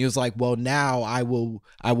him. He was like, well, now I will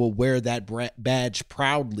wear that badge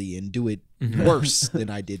proudly and do it worse than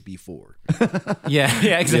I did before.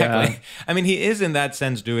 Yeah, exactly. Yeah. I mean, he is in that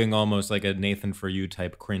sense doing almost like a Nathan For You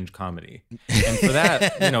type cringe comedy. And for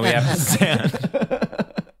that, we have to stand.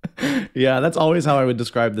 Yeah, that's always how I would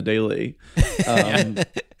describe the Daily.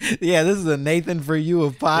 Yeah, this is a Nathan For You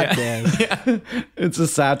of podcast. Yeah. It's a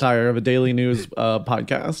satire of a daily news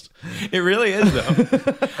podcast. It really is,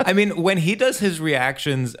 though. I mean, when he does his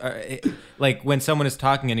reactions, like when someone is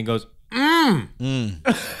talking and he goes, Damn.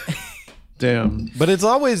 But it's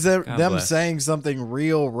always them saying something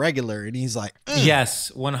real regular, and he's like,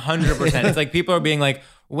 yes, 100%. It's like people are being like,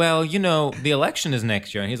 well, the election is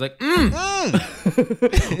next year, and he's like, Whoa.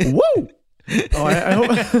 Oh,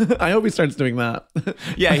 I hope he starts doing that.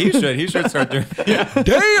 Yeah, he should. He should start doing. Yeah.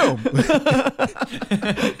 Damn.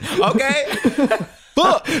 Okay.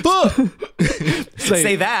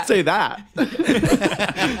 Say that. Say that.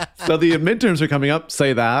 So the midterms are coming up.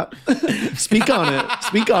 Say that. Speak on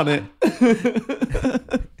it.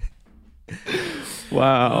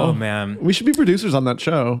 Wow. Oh man, we should be producers on that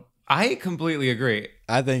show. I completely agree.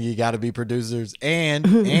 I think you got to be producers, and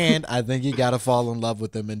I think you got to fall in love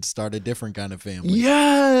with them and start a different kind of family.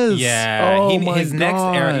 Yes. Yeah. Oh his God. Next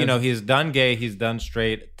era, he's done gay, he's done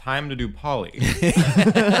straight. Time to do poly.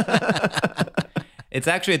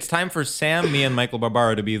 It's time for Sam, me, and Michael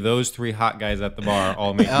Barbaro to be those three hot guys at the bar,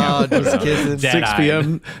 all making out. Just kissing. 6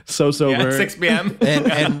 p.m. So sober. Yeah, 6 p.m.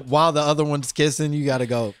 and while the other one's kissing, you got to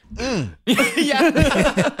go. Yeah.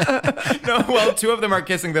 No, well, 2 of them are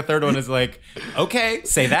kissing. The third one is like, okay,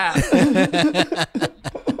 say that.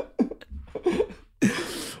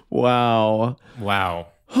 Wow.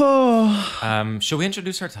 Should we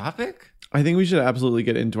introduce our topic? I think we should absolutely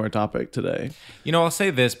get into our topic today. You know, I'll say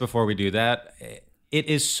this before we do that. It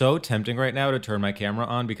is so tempting right now to turn my camera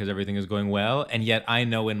on because everything is going well. And yet I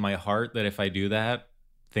know in my heart that if I do that,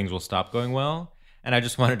 things will stop going well. And I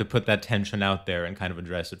just wanted to put that tension out there and kind of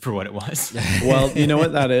address it for what it was. Well, you know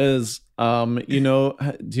what that is? Do you know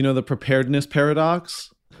the preparedness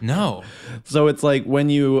paradox? No. So it's like when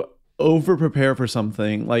you over prepare for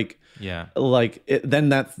something, then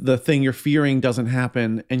that's the thing you're fearing doesn't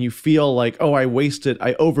happen, and you feel like, oh, I wasted,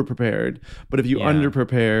 I over prepared. But if you under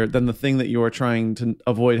prepare, then the thing that you are trying to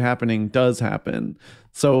avoid happening does happen.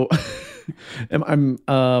 So,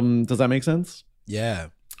 does that make sense? Yeah.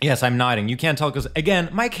 Yes, I'm nodding. You can't tell because again,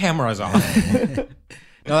 my camera's off.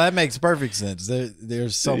 No, that makes perfect sense.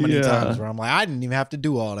 There's so many times where I'm like, I didn't even have to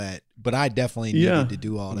do all that, but I definitely needed to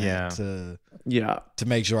do all that to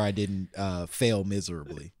make sure I didn't fail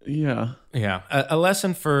miserably. Yeah. A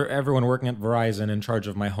lesson for everyone working at Verizon in charge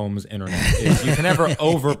of my home's internet is you can never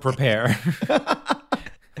over prepare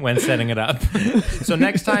when setting it up. So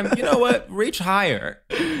next time, you know what? Reach higher.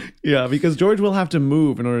 Yeah, because George will have to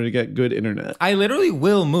move in order to get good internet. I literally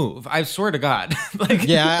will move. I swear to God.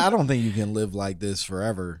 I don't think you can live like this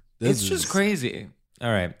forever. It's just crazy.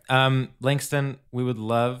 All right. Langston, we would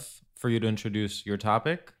love for you to introduce your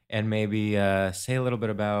topic and maybe say a little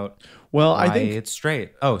bit about I think it's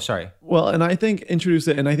straight. Oh, sorry. Well, and I think introduce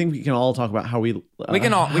it, and I think we can all talk about how we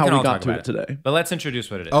got to it today. But let's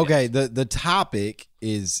introduce what it is. Okay, the topic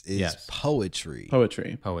is poetry.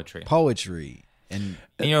 Poetry. And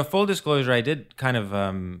you know, full disclosure, I did kind of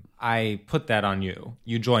I put that on you.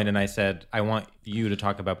 You joined, and I said I want you to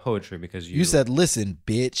talk about poetry because you said, "Listen,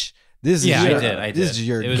 bitch, this is I did. This is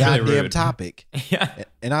your goddamn really topic." Yeah,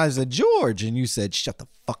 and I said, "George," and you said, "Shut the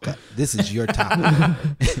fuck up. This is your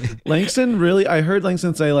topic." Langston, really? I heard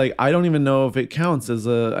Langston say like, "I don't even know if it counts as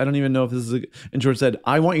a. I don't even know if this is a." And George said,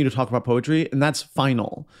 "I want you to talk about poetry, and that's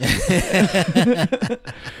final."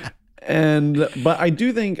 But I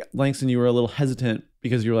do think, Langston, you were a little hesitant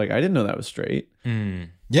because you were like, I didn't know that was straight.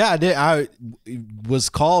 Yeah, I did. I was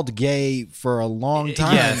called gay for a long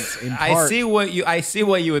time. Yes, I see what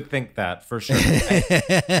you would think that for sure.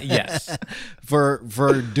 Yes,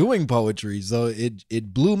 for doing poetry, so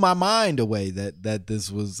it blew my mind away that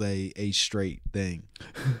this was a straight thing.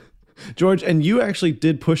 George, and you actually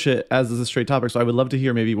did push it as a straight topic, so I would love to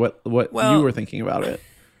hear maybe what you were thinking about it.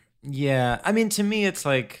 Yeah, I mean, to me, it's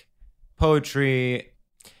like poetry.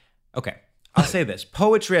 Okay, I'll say this: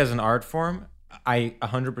 poetry as an art form, I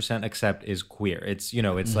 100% accept is queer. It's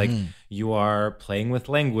like you are playing with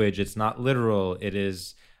language. It's not literal. It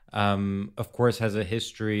is, of course, has a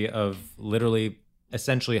history of literally,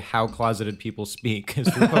 essentially, how closeted people speak is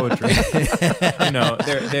through poetry.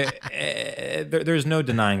 There's no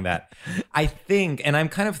denying that. I think, and I'm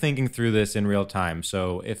kind of thinking through this in real time.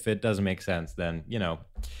 So if it doesn't make sense, then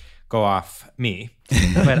go off me.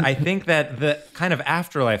 But I think that the kind of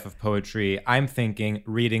afterlife of poetry, I'm thinking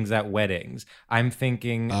readings at weddings. I'm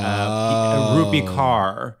thinking Rupi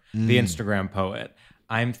Kaur, the Instagram poet.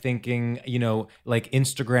 I'm thinking, like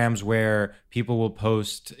Instagrams where people will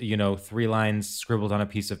post, 3 lines scribbled on a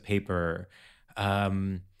piece of paper.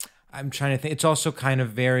 I'm trying to think. It's also kind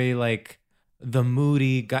of very like the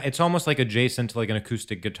moody guy. It's almost like adjacent to like an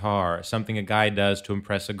acoustic guitar, something a guy does to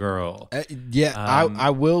impress a girl.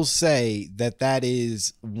 I will say that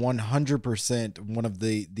is 100% one of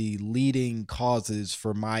the leading causes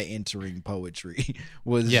for my entering poetry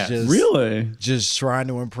was just trying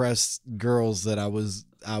to impress girls that I was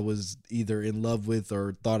either in love with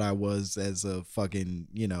or thought I was as a fucking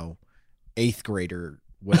 8th grader,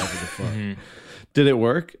 whatever the fuck. Did it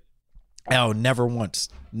work? Oh, never once.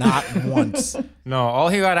 Not once. No, all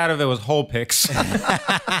he got out of it was hole picks.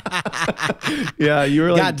 Yeah, you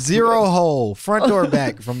were got 0 hole, front or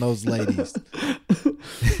back from those ladies.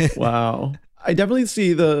 Wow. I definitely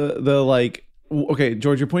see the like, okay,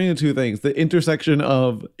 George, you're pointing to 2 things. The intersection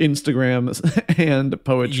of Instagram and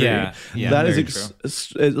poetry. Yeah, that is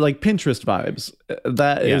like Pinterest vibes.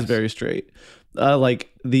 That is very straight.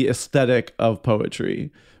 Like the aesthetic of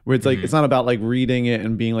poetry. Where it's like it's not about like reading it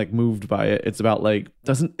and being like moved by it. It's about like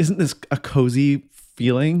isn't this a cozy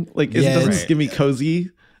feeling? Like doesn't this give me cozy?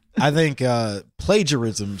 I think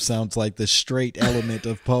plagiarism sounds like the straight element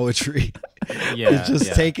of poetry. It's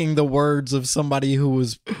just taking the words of somebody who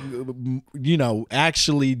was,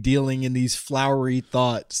 actually dealing in these flowery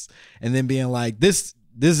thoughts and then being like, this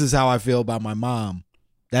is how I feel about my mom.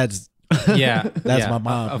 That's my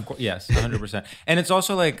mom. Of course, yes, 100%. And it's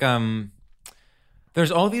also like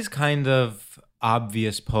there's all these kind of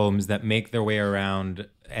obvious poems that make their way around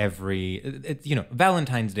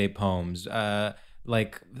Valentine's Day poems,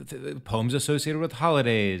 poems associated with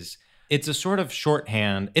holidays. It's a sort of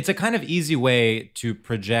shorthand. It's a kind of easy way to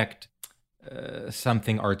project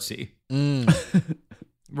something artsy.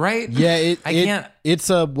 Right? Yeah, it's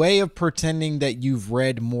a way of pretending that you've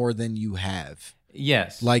read more than you have.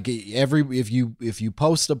 Yes. Like if you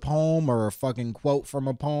post a poem or a fucking quote from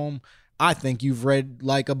a poem, I think you've read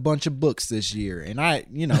like a bunch of books this year. And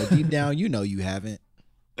deep down, you haven't.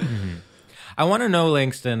 Mm-hmm. I want to know,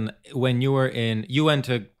 Langston, when you went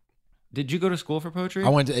to, did you go to school for poetry? I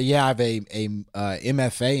went to, I have a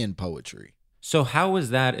MFA in poetry. So how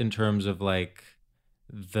was that in terms of like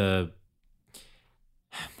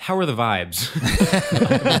how were the vibes?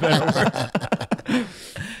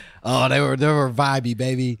 Oh, they were vibey,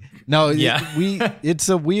 baby. No, it's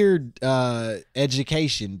a weird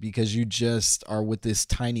education because you just are with this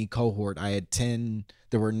tiny cohort. I had 10,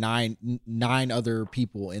 there were nine other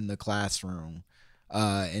people in the classroom.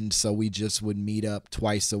 And so we just would meet up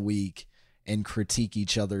twice a week and critique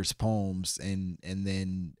each other's poems and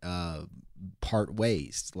then part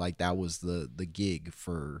ways. Like that was the gig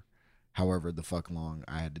for however the fuck long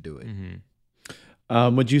I had to do it.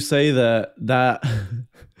 Mm-hmm. Would you say that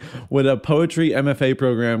would a poetry MFA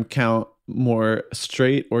program count more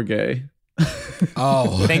straight or gay?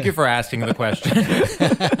 Oh, thank you for asking the question.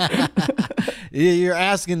 You're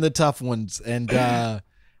asking the tough ones. And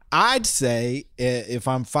I'd say, if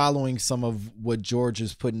I'm following some of what George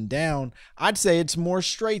is putting down, I'd say it's more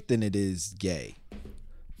straight than it is gay.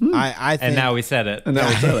 I think, and now we said it.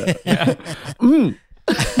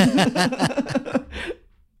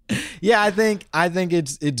 Yeah, I think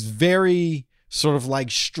it's very sort of like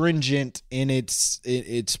stringent in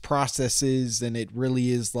its processes, and it really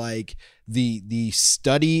is like the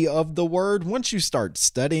study of the word. Once you start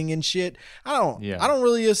studying and shit, I don't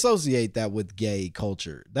really associate that with gay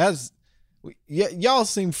culture. Y'all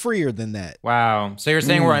seem freer than that. Wow. So you're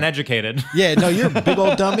saying we're uneducated? Yeah, no, you're big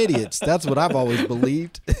old dumb idiots. That's what I've always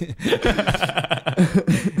believed.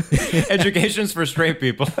 Education's for straight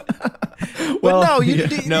people. Well, no,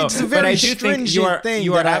 it's a very stringent thing.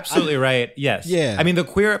 You are absolutely right. Yes. Yeah. I mean, the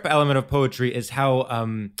queer element of poetry is how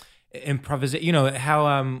improvisation.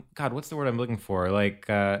 God, what's the word I'm looking for? Like,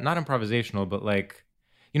 not improvisational, but like,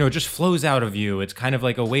 it just flows out of you. It's kind of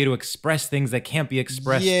like a way to express things that can't be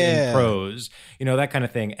expressed in prose. That kind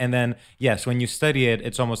of thing. And then, yes, when you study it,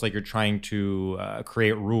 it's almost like you're trying to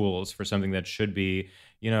create rules for something that should be,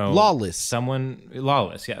 lawless.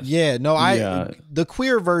 Lawless, yes. Yeah, no, the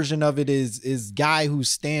queer version of it is guy who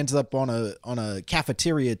stands up on a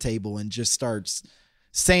cafeteria table and just starts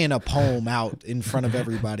saying a poem out in front of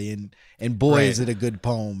everybody, and boy, right. Is it a good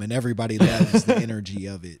poem, and everybody loves the energy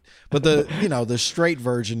of it. But the straight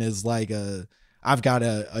version is like I've got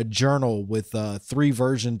a journal with 3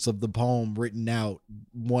 versions of the poem written out,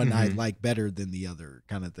 one I like better than the other,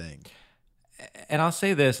 kind of thing. And I'll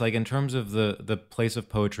say this, like in terms of the place of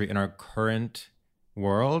poetry in our current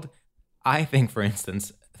world, I think, for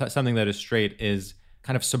instance, something that is straight is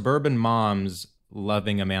kind of suburban moms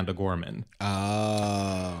loving Amanda Gorman.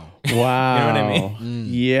 Oh. Wow. You know what I mean?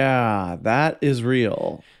 Yeah, that is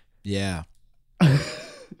real. Yeah. I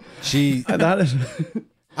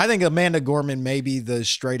think Amanda Gorman may be the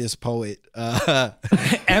straightest poet ever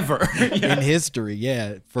in history.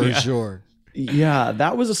 Yeah, for sure. Yeah,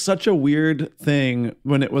 that was such a weird thing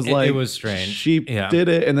when it was like it was strange. She did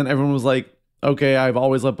it, and then everyone was like, "Okay, I've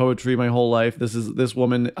always loved poetry my whole life. This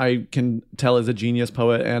woman I can tell is a genius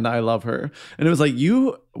poet, and I love her." And it was like,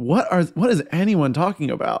 what is anyone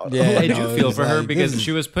talking about? Yeah, I do feel for her because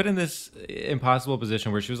she was put in this impossible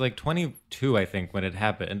position where she was like 22, I think, when it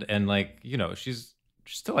happened, and like she's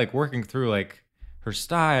still like working through like her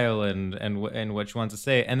style and what she wants to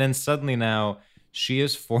say, and then suddenly now she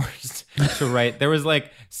is forced to write. There was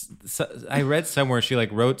like, I read somewhere she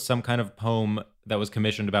like wrote some kind of poem that was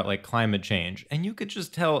commissioned about like climate change. And you could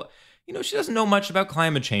just tell, she doesn't know much about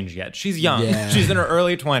climate change yet. She's young. Yeah. She's in her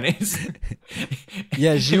early 20s.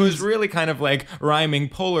 Yeah. She was really kind of like rhyming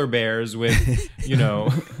polar bears with,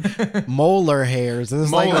 molar hairs. And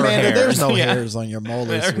it's like, Amanda, there's no hairs on your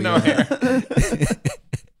molars. There's no hair.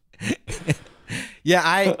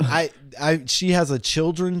 Yeah, she has a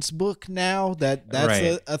children's book now that's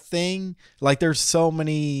right. a thing. Like there's so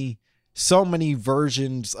many so many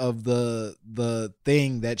versions of the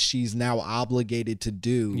thing that she's now obligated to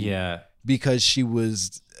do. Yeah. Because she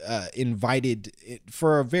was invited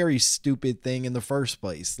for a very stupid thing in the first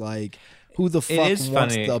place. Like, who the fuck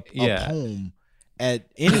wants a poem at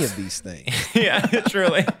any of these things? Yeah,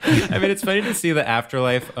 truly. I mean, it's funny to see the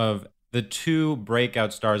afterlife of the two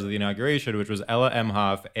breakout stars of the inauguration, which was Ella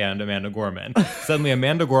Emhoff and Amanda Gorman. Suddenly,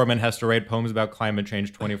 Amanda Gorman has to write poems about climate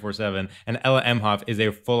change 24/7, and Ella Emhoff is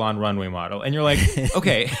a full-on runway model. And you're like,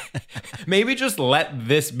 okay, maybe just let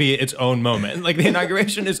this be its own moment. Like, the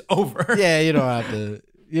inauguration is over. Yeah, you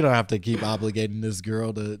don't have to keep obligating this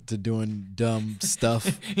girl to doing dumb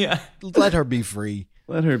stuff. Yeah, let her be free.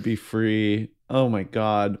 Let her be free. Oh my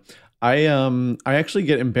God, I actually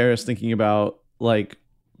get embarrassed thinking about like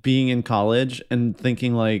being in college and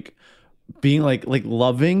thinking like being like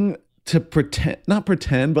loving to not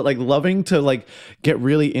pretend, but like loving to like get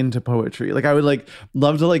really into poetry. Like I would like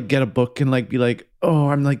love to like get a book and like be like, oh,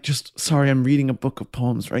 I'm like just sorry, I'm reading a book of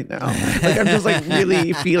poems right now. Like I'm just like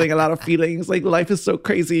really feeling a lot of feelings. Like life is so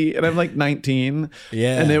crazy, and I'm like 19.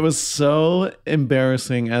 Yeah, and it was so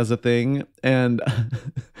embarrassing as a thing. And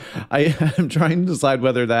I am trying to decide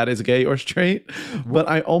whether that is gay or straight, but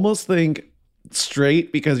I almost think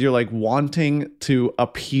straight because you're like wanting to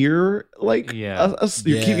appear like you're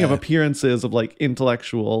keeping up appearances of like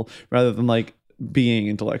intellectual rather than like being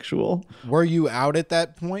intellectual. Were you out at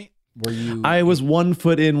that point? Were you? I was 1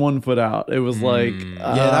 foot in, 1 foot out. It was like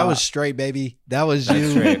that was straight, baby. That was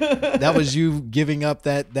you. That was you giving up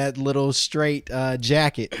that little straight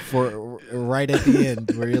jacket for right at the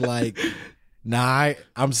end where you're like, nah,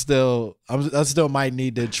 I still might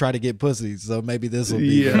need to try to get pussy, so maybe this will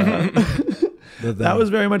be That was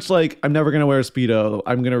very much like, I'm never gonna wear a Speedo,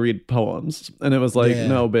 I'm gonna read poems. And it was like,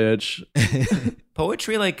 no, bitch.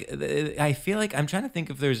 Poetry, like, I feel like I'm trying to think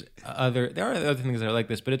if there are other things that are like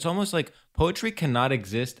this, but it's almost like poetry cannot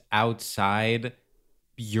exist outside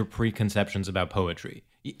your preconceptions about poetry.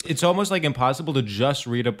 It's almost like impossible to just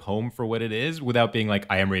read a poem for what it is without being like,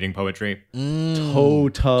 I am reading poetry. Totally.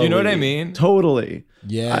 Do you know what I mean? Totally.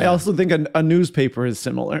 Yeah. I also think a newspaper is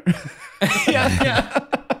similar. Yeah.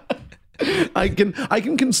 I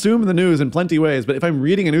can consume the news in plenty ways, but if I'm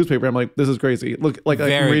reading a newspaper, I'm like, this is crazy. Look, like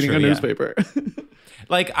I'm reading a newspaper.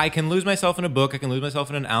 Like, I can lose myself in a book, I can lose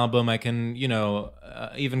myself in an album, I can,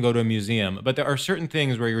 even go to a museum. But there are certain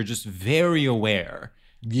things where you're just very aware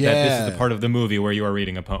that this is the part of the movie where you are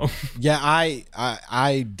reading a poem. Yeah, I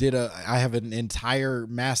have an entire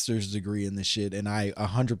master's degree in this shit, and I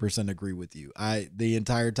 100% agree with you. The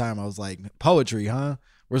entire time I was like, poetry, huh?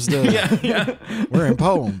 We're still, we're in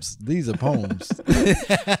poems. These are poems.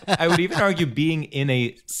 I would even argue being in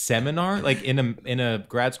a seminar, like in a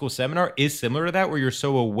grad school seminar, is similar to that, where you're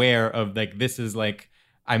so aware of like, this is like,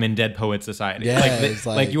 I'm in Dead Poet Society. Yeah,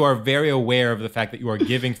 like you are very aware of the fact that you are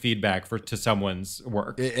giving feedback to someone's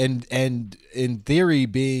work. And in theory,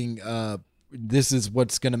 being this is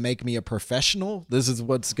what's going to make me a professional. This is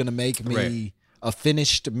what's going to make me a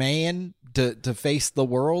finished man to face the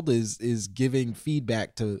world is giving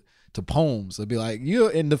feedback to poems. It'd be like,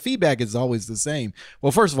 and the feedback is always the same.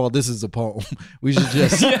 Well, first of all, this is a poem. We should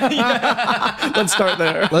just let's start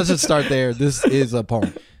there. Let's just start there. This is a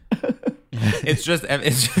poem. It's just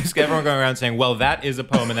everyone going around saying, well, that is a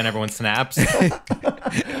poem, and then everyone snaps.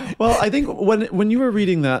 Well, I think when you were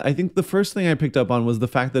reading that, I think the first thing I picked up on was the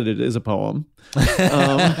fact that it is a poem.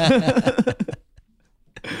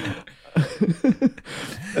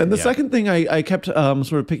 And the second thing I kept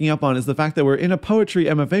sort of picking up on is the fact that we're in a poetry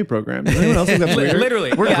MFA program. Does anyone else think that's weird?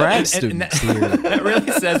 Literally. We're grad students here. That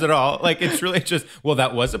really says it all. Like, it's really just, well,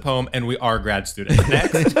 that was a poem, and we are grad students.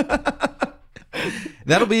 Next.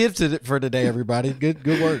 That'll be it for today, everybody. Good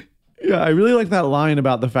work. Yeah, I really like that line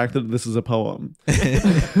about the fact that this is a poem.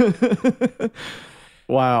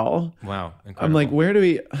 Wow. Incredible. I'm like, where do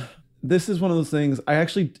we... This is one of those things,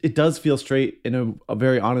 it does feel straight in a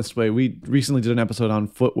very honest way. We recently did an episode on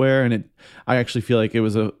footwear, and I actually feel like it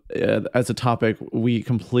was as a topic, we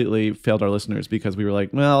completely failed our listeners because we were like,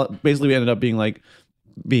 well, basically we ended up being like,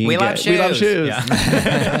 we love shoes. Yeah.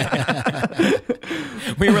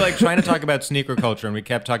 We were like trying to talk about sneaker culture, and we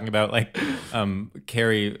kept talking about like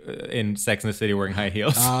Carrie in Sex and the City wearing high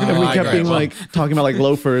heels. And we kept being like talking about like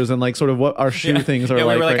loafers and like sort of what our shoe things are like.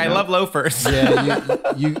 We were like, right I now. love loafers.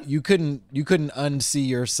 Yeah, you couldn't unsee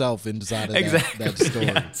yourself inside of that story.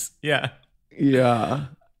 Yes. Yeah. Yeah.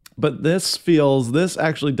 But this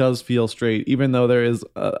actually does feel straight, even though there is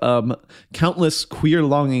countless queer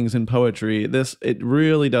longings in poetry. It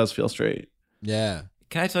really does feel straight. Yeah.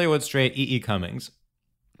 Can I tell you what's straight? E.E. Cummings.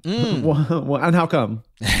 Well, and how come?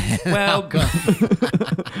 Well,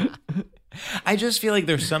 I just feel like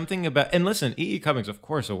there's something about, and listen, E.E. Cummings, of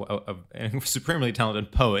course, a supremely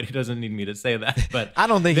talented poet. He doesn't need me to say that, but I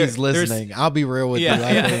don't think he's listening. I'll be real with you.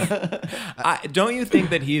 Don't you think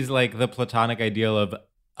that he's like the platonic ideal of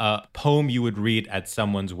a poem you would read at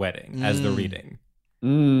someone's wedding as the reading?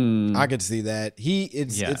 I could see that.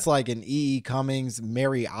 It's like an E.E. Cummings,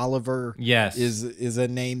 Mary Oliver. Yes, is a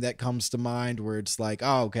name that comes to mind where it's like,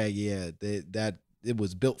 oh, okay, yeah, that it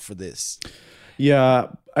was built for this. Yeah,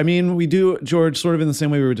 I mean, we do, George, sort of in the same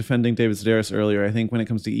way we were defending David Sedaris earlier. I think when it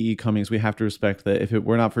comes to E.E. Cummings, we have to respect that if it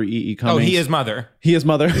were not for E.E. Cummings... he is mother. He is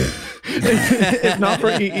mother. If not for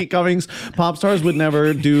E.E. Cummings, pop stars would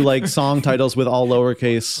never do like song titles with all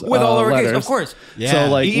lowercase letters. Of course. Yeah. So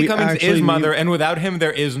like E.E. Cummings is mother, and without him,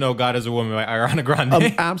 there is no God is a Woman by Ariana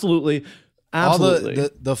Grande. Absolutely. All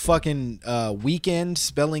the fucking Weekend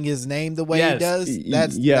spelling his name the way he does.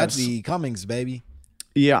 That's E.E. Cummings, baby.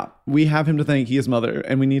 Yeah, we have him to thank. He is mother,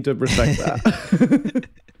 and we need to respect that.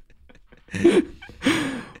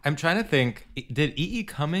 I'm trying to think, did E.E.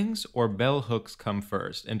 Cummings or Bell Hooks come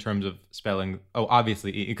first in terms of spelling? Oh,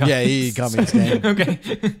 obviously E.E. Cummings. Yeah, E.E. Cummings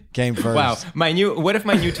came first. Wow. What if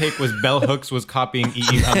my new take was Bell Hooks was copying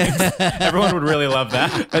E.E. Cummings? Everyone would really love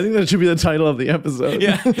that. I think that should be the title of the episode.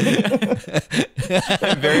 Yeah.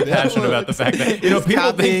 I'm very passionate about the fact that,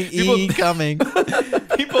 people think E.E. Cummings.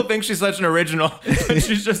 People think she's such an original, but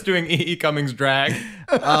she's just doing E.E. Cummings drag.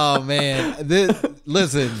 Oh man.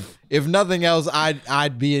 Listen, if nothing else,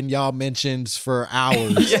 I'd be in y'all mentions for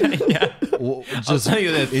hours. Yeah. Just I'll tell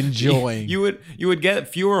you this, enjoying. You would get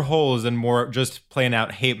fewer holes and more just playing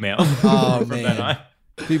out hate mail. Oh man.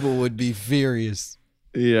 People would be furious.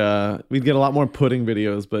 Yeah. We'd get a lot more pudding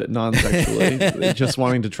videos, but non-sexually. Just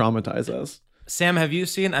wanting to traumatize us. Sam,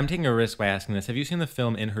 I'm taking a risk by asking this. Have you seen the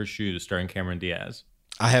film In Her Shoes starring Cameron Diaz?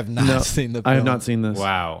 I have not seen the film. I have not seen this.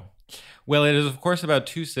 Wow. Well, it is, of course, about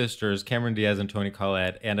two sisters, Cameron Diaz and Toni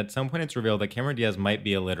Collette. And at some point, it's revealed that Cameron Diaz might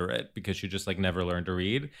be illiterate because she just never learned to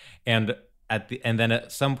read. And then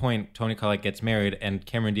at some point, Toni Collette gets married, and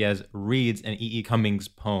Cameron Diaz reads an E.E. Cummings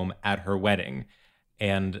poem at her wedding,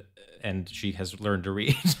 and she has learned to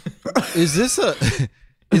read. Is this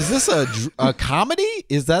a comedy?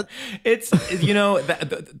 Is that it's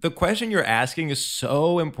the question you're asking is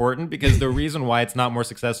so important because the reason why it's not more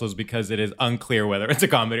successful is because it is unclear whether it's a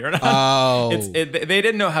comedy or not. Oh, they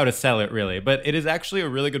didn't know how to sell it really, but it is actually a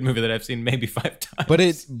really good movie that I've seen maybe 5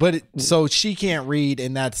 times. So she can't read,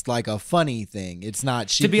 and that's like a funny thing. It's not.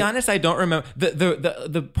 To be honest, I don't remember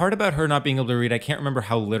the part about her not being able to read. I can't remember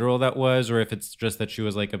how literal that was, or if it's just that she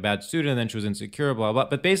was like a bad student and then she was insecure, blah blah.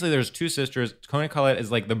 But basically, there's two sisters. Toni Collette is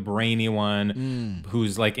like the brainy one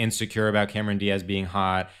who's like insecure about Cameron Diaz being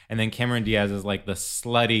hot, and then Cameron Diaz is like the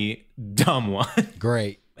slutty dumb one.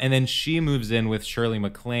 Great. And then she moves in with Shirley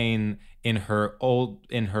MacLaine in her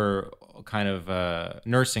kind of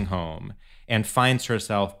nursing home, and finds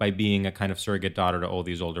herself by being a kind of surrogate daughter to all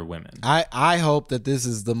these older women. I hope that this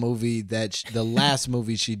is the movie the last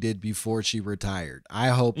movie she did before she retired. I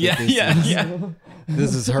hope that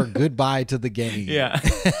this is her goodbye to the game. Yeah.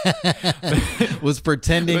 Was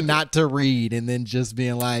pretending not to read and then just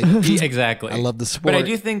being like, exactly. I love the sport. But I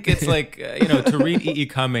do think it's like, to read E.E.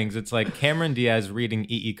 Cummings, it's like Cameron Diaz reading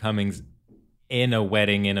E.E. Cummings in a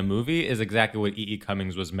wedding in a movie is exactly what E.E.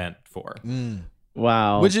 Cummings was meant for.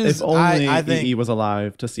 Wow. Which is, if only I think E.E. was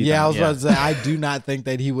alive to see that. Yeah, I was about to say, I do not think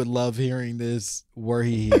that he would love hearing this were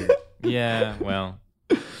he here. Yeah, well.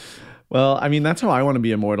 Well, I mean, that's how I want to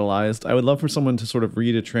be immortalized. I would love for someone to sort of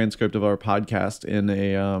read a transcript of our podcast in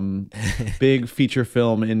a big feature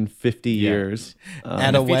film in 50 years.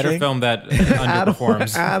 At a wedding? Feature film that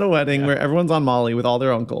underperforms. At a wedding where everyone's on Molly with all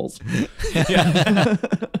their uncles. Yeah.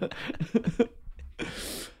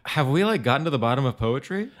 Have we gotten to the bottom of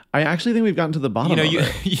poetry? I actually think we've gotten to the bottom of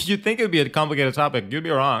it. You'd think it would be a complicated topic. You'd be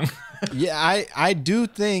wrong. Yeah, I do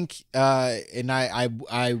think, and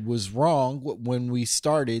I was wrong when we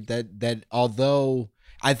started that although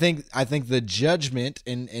I think the judgment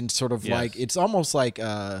and sort of it's almost like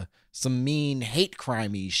some mean hate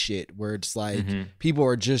crimey shit where it's like people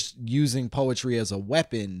are just using poetry as a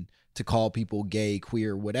weapon to call people gay,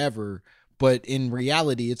 queer, whatever. But in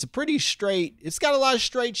reality, it's it's got a lot of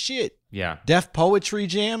straight shit. Yeah. Def Poetry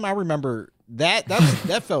Jam, I remember that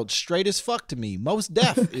felt straight as fuck to me. Most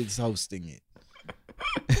Def is hosting it.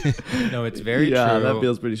 No, it's very true. Yeah, that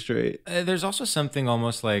feels pretty straight. There's also something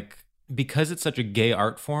almost like, because it's such a gay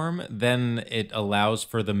art form, then it allows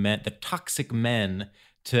for the toxic men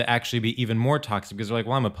to actually be even more toxic because they're like,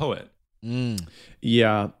 well, I'm a poet.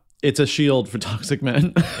 Yeah. It's a shield for toxic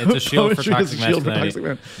men. It's a shield for toxic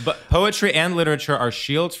masculinity. But poetry and literature are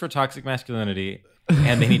shields for toxic masculinity.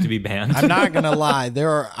 and they need to be banned. I'm not gonna lie.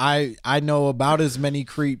 I know about as many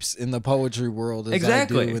creeps in the poetry world as I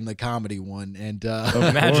do in the comedy one, and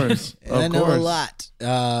imagine. I know a lot.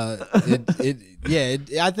 I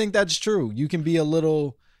think that's true. You can be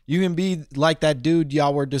like that dude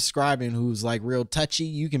y'all were describing who's like real touchy.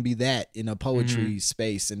 You can be that in a poetry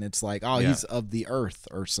space, and it's like, he's of the earth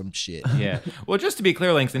or some shit. Yeah. Well, just to be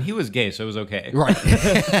clear, Langston, he was gay, so it was okay. Right.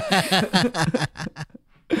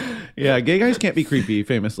 Yeah, gay guys can't be creepy,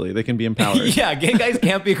 famously. They can be empowered. Yeah, gay guys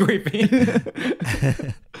can't be creepy.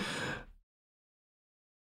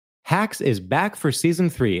 Hacks is back for season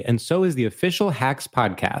 3, and so is the official Hacks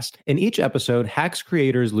podcast. In each episode, Hacks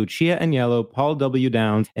creators Lucia Agnello, Paul W.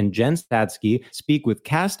 Downs, and Jen Statsky speak with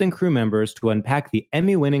cast and crew members to unpack the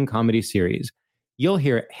Emmy-winning comedy series. You'll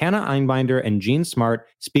hear Hannah Einbinder and Gene Smart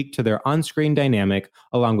speak to their on-screen dynamic,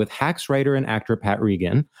 along with Hacks writer and actor Pat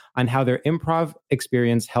Regan, on how their improv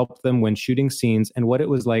experience helped them when shooting scenes and what it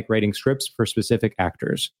was like writing scripts for specific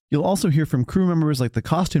actors. You'll also hear from crew members like the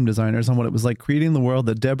costume designers on what it was like creating the world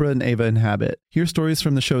that Deborah and Ava inhabit. Hear stories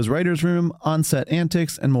from the show's writer's room, on-set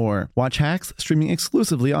antics, and more. Watch Hacks streaming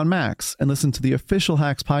exclusively on Max, and listen to the official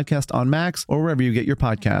Hacks podcast on Max or wherever you get your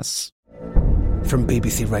podcasts. From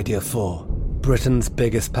BBC Radio 4, Britain's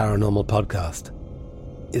biggest paranormal podcast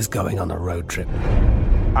is going on a road trip.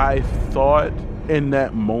 I thought in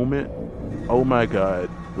that moment, oh my God,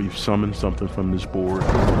 we've summoned something from this board.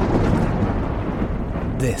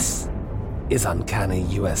 This is Uncanny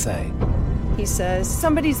USA. He says,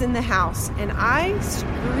 somebody's in the house, and I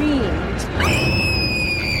screamed.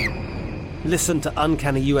 Listen to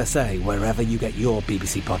Uncanny USA wherever you get your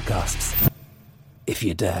BBC podcasts, if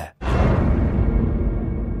you dare.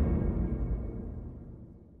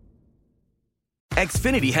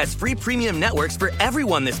 Xfinity has free premium networks for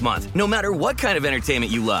everyone this month, no matter what kind of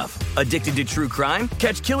entertainment you love. Addicted to true crime?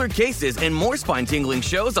 Catch killer cases and more spine-tingling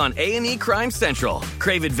shows on A&E Crime Central.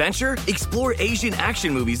 Crave adventure? Explore Asian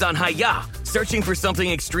action movies on Hi-Ya. Searching for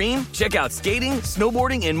something extreme? Check out skating,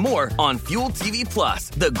 snowboarding, and more on Fuel TV Plus,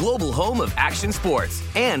 the global home of action sports.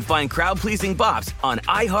 And find crowd-pleasing bops on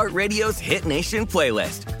iHeartRadio's Hit Nation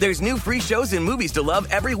playlist. There's new free shows and movies to love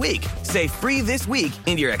every week. Say free this week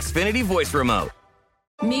in your Xfinity voice remote.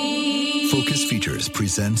 Focus Features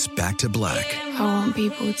presents Back to Black. I want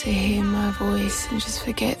people to hear my voice and just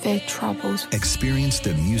forget their troubles. Experience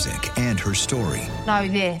the music and her story. Know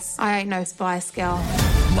this. I ain't no Spice Girl.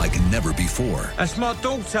 Like never before. That's my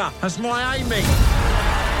daughter. That's my Amy.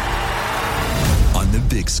 On the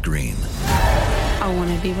big screen. I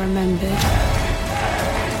want to be remembered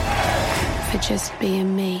for just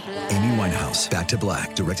being me. Amy Winehouse, Back to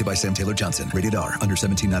Black, directed by Sam Taylor Johnson. Rated R, under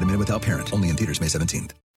 17, not a minute without parent. Only in theaters May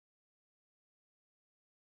 17th.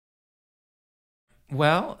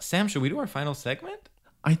 Well, Sam, should we do our final segment?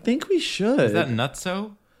 I think we should. Is that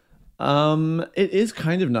nutso? It is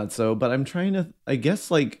kind of nutso, but I'm trying to, I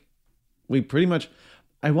guess, like, we pretty much,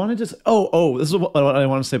 I want to just, this is what I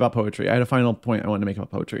want to say about poetry. I had a final point I want to make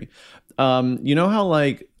about poetry. You know how,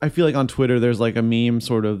 like, I feel like on Twitter, there's like a meme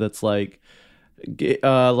sort of that's like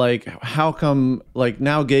how come like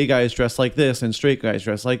now gay guys dress like this and straight guys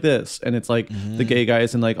dress like this, and it's like the gay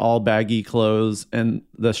guys in like all baggy clothes and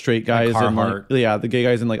the straight guys in like, the gay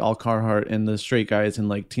guys in like all Carhartt and the straight guys in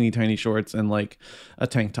like teeny tiny shorts and like a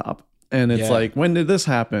tank top, and it's like, when did this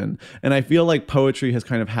happen? And I feel like poetry has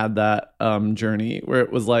kind of had that journey where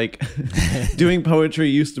it was like doing poetry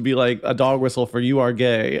used to be like a dog whistle for you are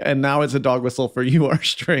gay, and now it's a dog whistle for you are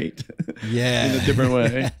straight. In a different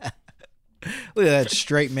way. Look at that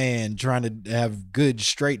straight man trying to have good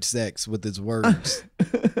straight sex with his words.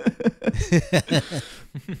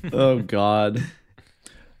 Oh God.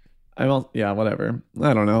 Whatever.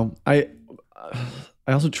 I don't know. I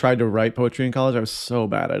also tried to write poetry in college. I was so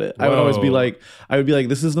bad at it. Whoa. I would be like,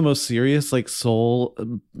 this is the most serious, like soul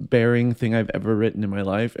bearing thing I've ever written in my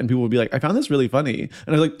life. And people would be like, I found this really funny.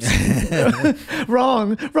 And I was like,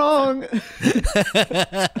 wrong.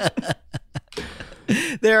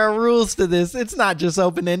 There are rules to this. It's not just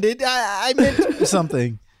open-ended. I meant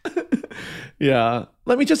something. Yeah.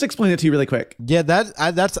 Let me just explain it to you really quick. Yeah,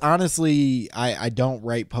 that's honestly, I don't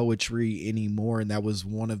write poetry anymore. And that was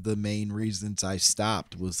one of the main reasons I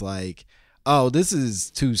stopped, was like, oh, this is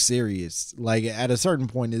too serious. Like at a certain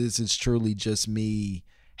point, this is truly just me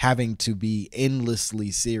having to be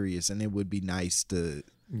endlessly serious. And it would be nice to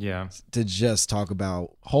just talk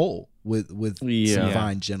about whole with some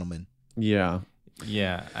fine gentlemen. Yeah.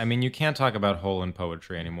 Yeah, I mean, you can't talk about whole in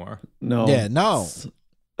poetry anymore. No. Yeah, no.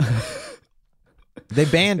 They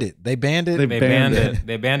banned it. They banned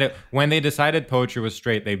it. When they decided poetry was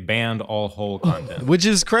straight, they banned all whole content. Which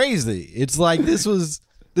is crazy. It's like this was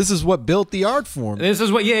This is what built the art form. This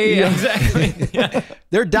is what, yeah, exactly. Yeah.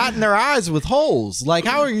 They're dotting their eyes with holes. Like,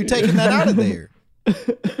 how are you taking that out of there?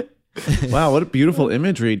 Wow, what a beautiful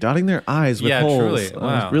imagery. Dotting their eyes with holes. Truly.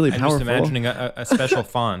 Wow. Really I'm powerful. just imagining a special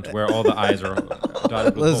font where all the eyes are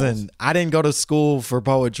dotted with holes. Listen, I didn't go to school for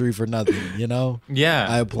poetry for nothing, you know? Yeah.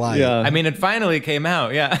 I applied. I mean, it finally came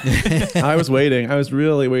out, yeah. I was waiting. I was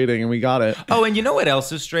really waiting, and we got it. Oh, and you know what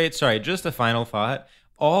else is straight? Sorry, just a final thought.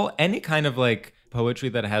 Any kind of like poetry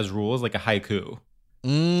that has rules, like a haiku.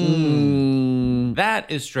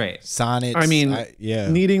 That is straight. Sonnets. I mean,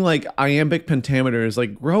 needing like iambic pentameters,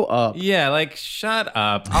 like grow up. Yeah, like shut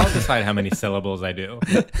up. I'll decide how many syllables I do.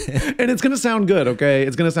 And it's going to sound good, okay?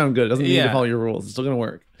 It's going to sound good. It doesn't need to follow your rules. It's still going to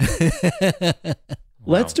work.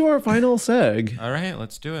 Let's do our final seg. All right,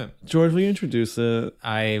 let's do it. George, will you introduce it?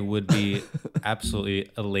 I would be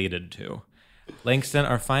absolutely elated to. Langston,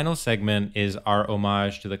 our final segment is our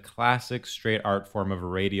homage to the classic straight art form of a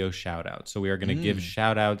radio shout-out. So we are going to give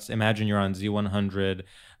shout-outs. Imagine you're on Z100,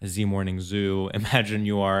 Z Morning Zoo. Imagine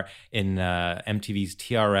you are in MTV's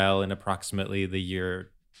TRL in approximately the year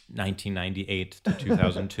 1998 to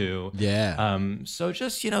 2002. Yeah. So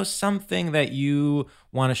just, something that you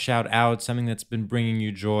want to shout out, something that's been bringing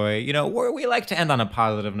you joy. We like to end on a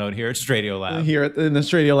positive note here at Stradio Lab. Here in the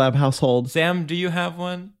Stradio Lab household. Sam, do you have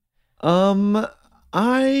one?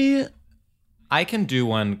 I can do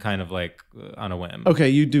one kind of like on a whim. Okay,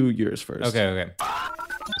 you do yours first. Okay.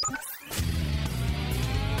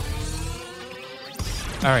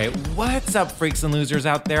 All right, what's up, freaks and losers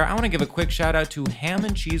out there? I want to give a quick shout out to ham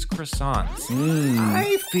and cheese croissants.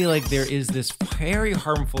 I feel like there is this very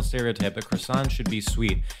harmful stereotype that croissants should be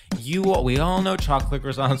sweet. We all know chocolate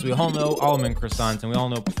croissants, we all know almond croissants, and we all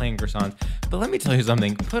know plain croissants. But let me tell you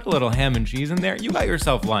something, put a little ham and cheese in there, you got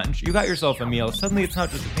yourself lunch, you got yourself a meal. Suddenly it's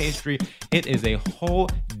not just a pastry, it is a whole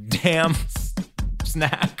damn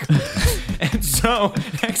snack. And so,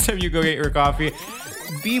 next time you go get your coffee,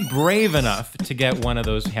 be brave enough to get one of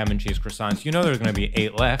those ham and cheese croissants. You know there's going to be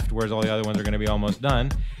 8 left, whereas all the other ones are going to be almost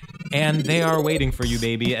done. And they are waiting for you,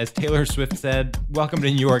 baby. As Taylor Swift said, welcome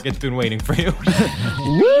to New York. It's been waiting for you.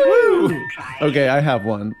 Woo! Okay, I have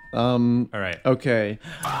one. All right. Okay.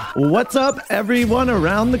 What's up, everyone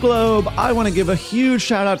around the globe? I want to give a huge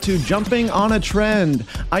shout out to Jumping on a Trend.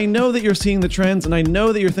 I know that you're seeing the trends, and I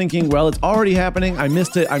know that you're thinking, well, it's already happening. I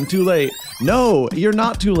missed it. I'm too late. No, you're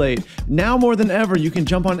not too late. Now more than ever, you can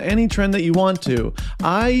jump on any trend that you want to.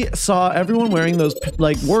 I saw everyone wearing those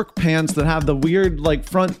like work pants that have the weird like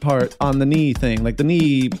front part on the knee thing, like the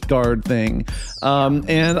knee guard thing.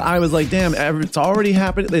 And I was like, damn, it's already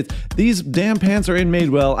happened. These damn pants are in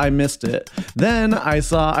Madewell. I missed it. Then I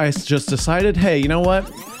just decided, hey, you know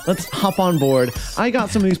what? Let's hop on board. I got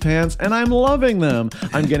some of these pants and I'm loving them.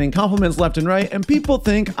 I'm getting compliments left and right, and people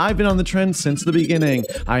think I've been on the trend since the beginning.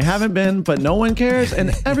 I haven't been, but no one cares,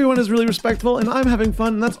 and everyone is really respectful, and I'm having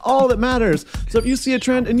fun, and that's all that matters. So if you see a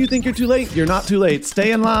trend and you think you're too late, you're not too late.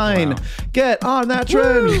 Stay in line. Wow. Get on that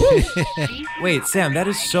trend. Wait, Sam,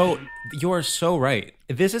 you're so right.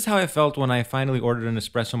 This is how I felt when I finally ordered an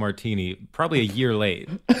espresso martini, probably a year late.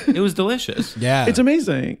 It was delicious. Yeah. It's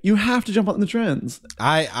amazing. You have to jump on the trends.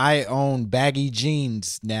 I own baggy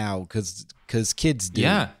jeans now because kids do.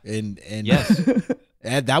 Yeah. And yes.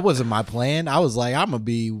 And that wasn't my plan. I was like, I'm going to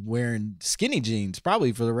be wearing skinny jeans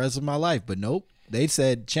probably for the rest of my life. But nope, they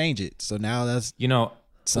said change it. So now that's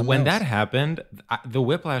when that happened, the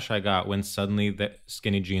whiplash I got when suddenly the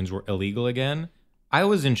skinny jeans were illegal again, I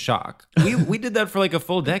was in shock. We did that for like a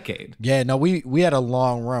full decade. Yeah, no, we had a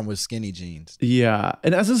long run with skinny jeans. Yeah,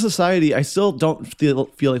 and as a society, I still don't feel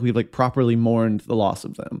like we've like properly mourned the loss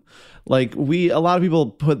of them. Like a lot of people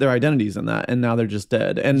put their identities in that, and now they're just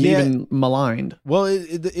dead and even maligned. Well,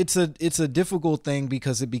 it's a difficult thing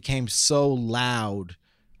because it became so loud,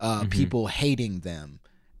 people hating them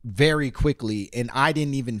very quickly, and I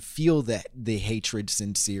didn't even feel the hatred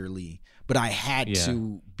sincerely. But I had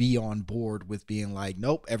to be on board with being like,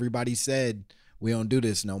 nope, everybody said we don't do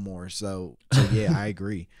this no more. So yeah, I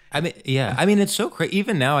agree. I mean, it's so crazy.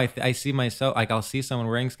 Even now, I see myself, like I'll see someone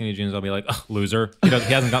wearing skinny jeans. I'll be like, oh, loser. He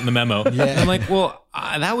hasn't gotten the memo. Yeah. And I'm like, well,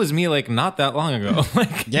 that was me like not that long ago.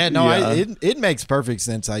 Like, it makes perfect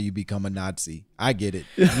sense how you become a Nazi. I get it.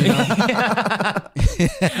 You know?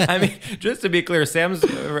 I mean, just to be clear, Sam's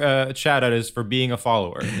shout out is for being a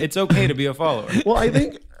follower. It's okay to be a follower. Well, I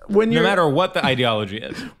think no matter what the ideology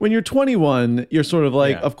is. When you're 21, you're sort of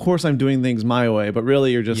like, of course I'm doing things my way, but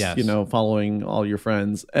really you're just, following all your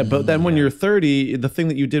friends. But then when you're 30, the thing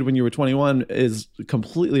that you did when you were 21 is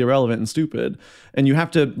completely irrelevant and stupid. And you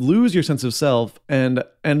have to lose your sense of self and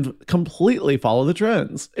completely follow the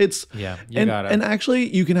trends. It's and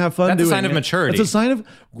actually you can have fun. That's doing a sign of maturity. It's a sign of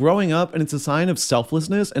growing up, and it's a sign of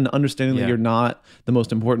selflessness and understanding that you're not the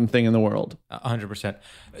most important thing in the world. 100%.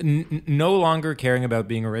 No longer caring about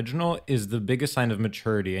being original is the biggest sign of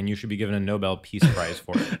maturity, and you should be given a Nobel Peace Prize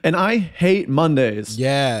for it. And I hate Mondays.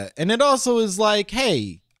 Yeah, and it also is like,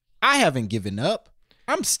 hey, I haven't given up.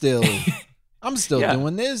 I'm still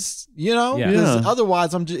doing this, because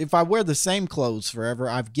otherwise if I wear the same clothes forever,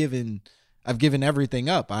 I've given everything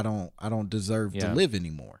up. I don't deserve to live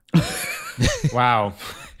anymore. Wow.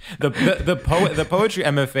 The poetry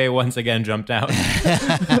MFA once again jumped out.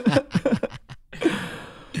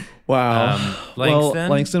 Wow. Langston? Well,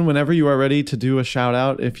 Langston, whenever you are ready to do a shout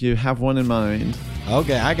out, if you have one in mind.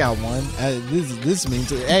 Okay, I got one. This means,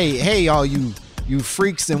 hey, all you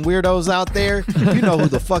freaks and weirdos out there, you know who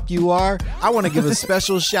the fuck you are. I want to give a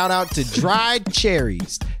special shout out to dried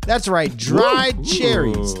cherries. That's right, dried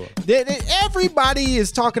cherries. Everybody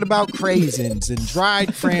is talking about craisins and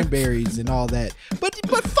dried cranberries and all that, but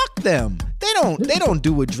fuck them. They don't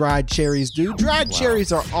do what dried cherries do. Dried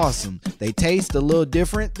cherries are awesome. They taste a little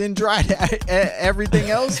different than dried everything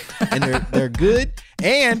else, and they're good.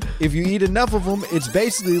 And if you eat enough of them, it's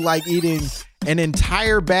basically like eating an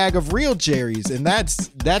entire bag of real cherries, and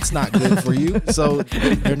that's not good for you. So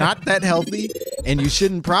they're not that healthy, and you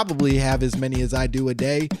shouldn't probably have as many as I do a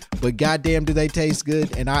day, but goddamn do they taste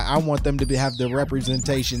good, and I want them to have the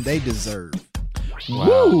representation they deserve.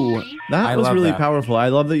 Wow. Woo! That was really powerful. I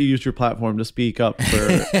love that you used your platform to speak up for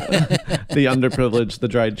the underprivileged, the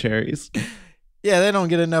dried cherries. Yeah, they don't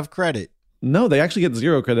get enough credit. No, they actually get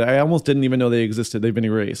zero credit. I almost didn't even know they existed. They've been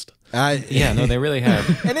erased. No, they really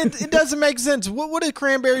have. And it doesn't make sense. What are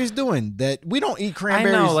cranberries doing? That we don't eat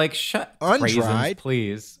cranberries. I know, like undried, raisins,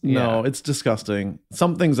 please. No, it's disgusting.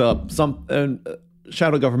 Something's up.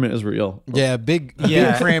 Shadow government is real. Yeah, big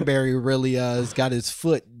cranberry really has got his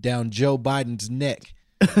foot down Joe Biden's neck.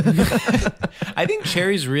 I think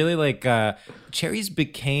cherries really cherries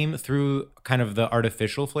became through kind of the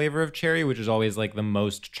artificial flavor of cherry, which is always like the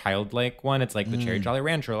most childlike one. It's like the cherry Jolly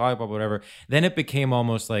Rancher, lollipop, whatever. Then it became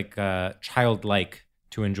almost like childlike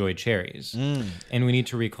to enjoy cherries, and we need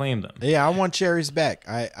to reclaim them. Yeah, I want cherries back.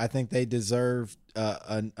 I think they deserve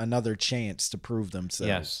another chance to prove themselves.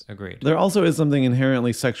 Yes, agreed. There also is something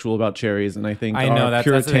inherently sexual about cherries, and I think our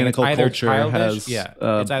puritanical culture has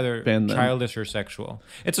it's either childish or sexual.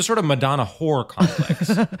 It's a sort of Madonna whore complex.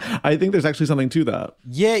 I think there's actually something to that.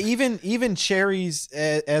 Yeah, even cherries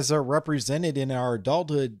as they're represented in our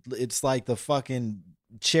adulthood, it's like the fucking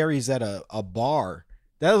cherries at a bar.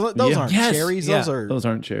 Those aren't cherries. Those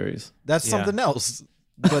aren't cherries. That's something else.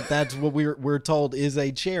 But that's what we're told is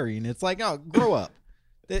a cherry, and it's like, oh, grow up.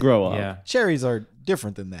 Grow up. Yeah. Cherries are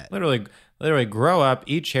different than that. Literally grow up,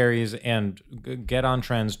 eat cherries, and get on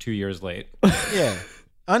trends 2 years late. Yeah.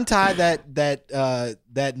 Untie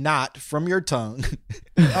that knot from your tongue.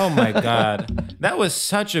 Oh my God. That was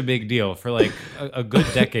such a big deal for like a good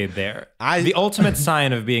decade there. The ultimate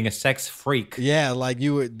sign of being a sex freak. Yeah, like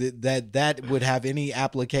you would that would have any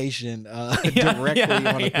application directly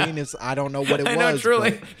on a penis. I don't know what it was. I know,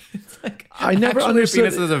 truly. It's like, I never understood.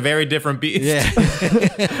 Penis is a very different beast. Yeah.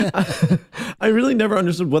 I really never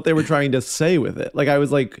understood what they were trying to say with it. Like I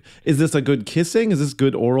was like, is this a good kissing? Is this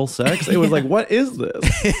good oral sex? It was like, what is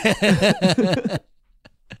this?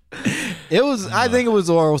 It was. I think it was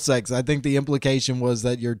oral sex. I think the implication was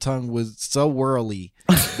that your tongue was so whirly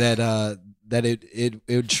that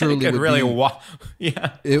it truly it would really be,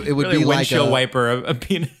 it would really be like windshield wiper a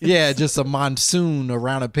penis. Yeah, just a monsoon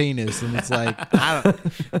around a penis, and it's like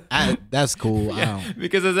that's cool. Yeah,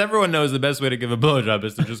 because as everyone knows, the best way to give a blowjob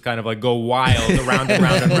is to just kind of like go wild around and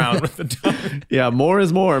round and round with the tongue. Yeah, more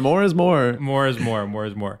is more. More is more. More is more. More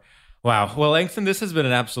is more. Wow. Well, Langston, this has been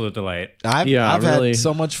an absolute delight. I've really had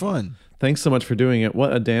so much fun. Thanks so much for doing it.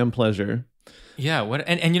 What a damn pleasure. Yeah.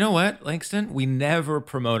 And you know what, Langston? We never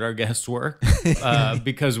promote our guest work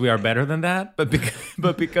because we are better than that, but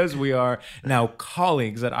because we are now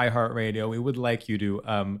colleagues at iHeartRadio, we would like you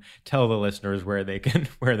to tell the listeners where they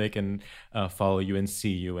can follow you and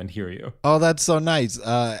see you and hear you. Oh, that's so nice.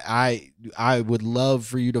 I would love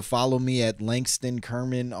for you to follow me at Langston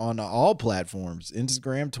Kerman on all platforms,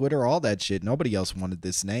 Instagram, Twitter, all that shit. Nobody else wanted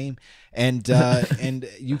this name. And and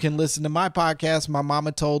you can listen to my podcast, My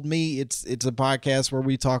Mama Told Me. It's a podcast where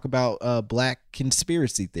we talk about black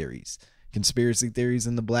conspiracy theories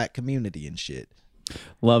in the black community and shit.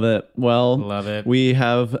 Love it. Well, love it. We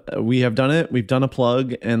have done it. We've done a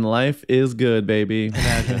plug, and life is good, baby.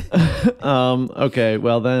 Imagine. Okay.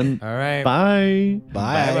 Well then. All right. Bye.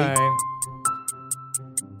 Bye. Bye.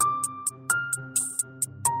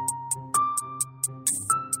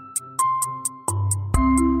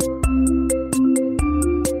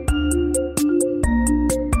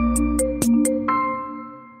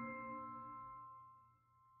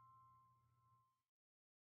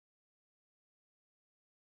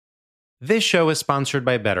 This show is sponsored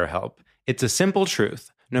by BetterHelp. It's a simple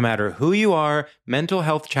truth. No matter who you are, mental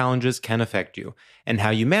health challenges can affect you, and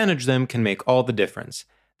how you manage them can make all the difference.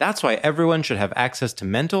 That's why everyone should have access to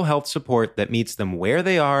mental health support that meets them where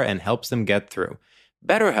they are and helps them get through.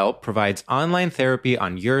 BetterHelp provides online therapy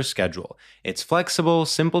on your schedule. It's flexible,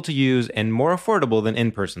 simple to use, and more affordable than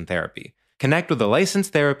in-person therapy. Connect with a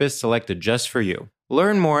licensed therapist selected just for you.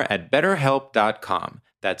 Learn more at betterhelp.com.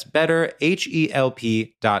 That's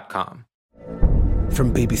betterhelp.com.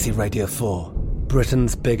 From BBC Radio 4,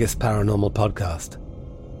 Britain's biggest paranormal podcast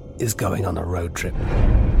is going on a road trip.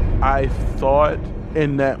 I thought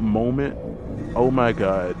in that moment, oh my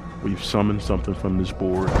God, we've summoned something from this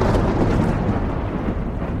board.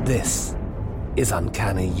 This is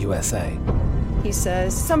Uncanny USA. He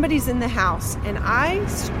says, somebody's in the house, and I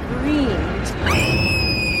screamed.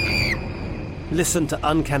 Listen to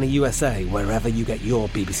Uncanny USA wherever you get your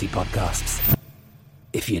BBC podcasts,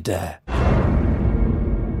 if you dare.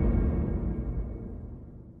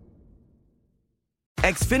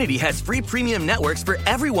 Xfinity has free premium networks for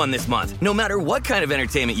everyone this month, no matter what kind of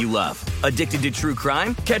entertainment you love. Addicted to true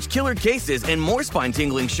crime? Catch killer cases and more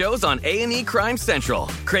spine-tingling shows on A&E Crime Central.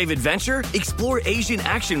 Crave adventure? Explore Asian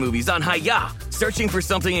action movies on Hi-YAH. Searching for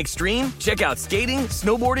something extreme? Check out skating,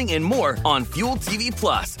 snowboarding, and more on Fuel TV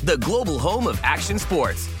Plus, the global home of action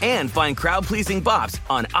sports. And find crowd-pleasing bops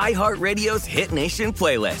on iHeartRadio's Hit Nation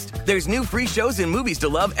playlist. There's new free shows and movies to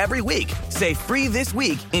love every week. Say free this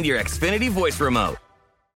week in your Xfinity voice remote.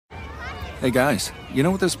 Hey guys, you know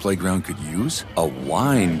what this playground could use? A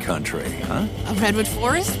wine country, huh? A redwood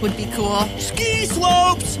forest would be cool. Ski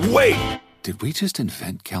slopes! Wait! Did we just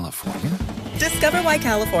invent California? Discover why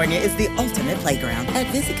California is the ultimate playground at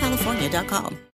visitcalifornia.com.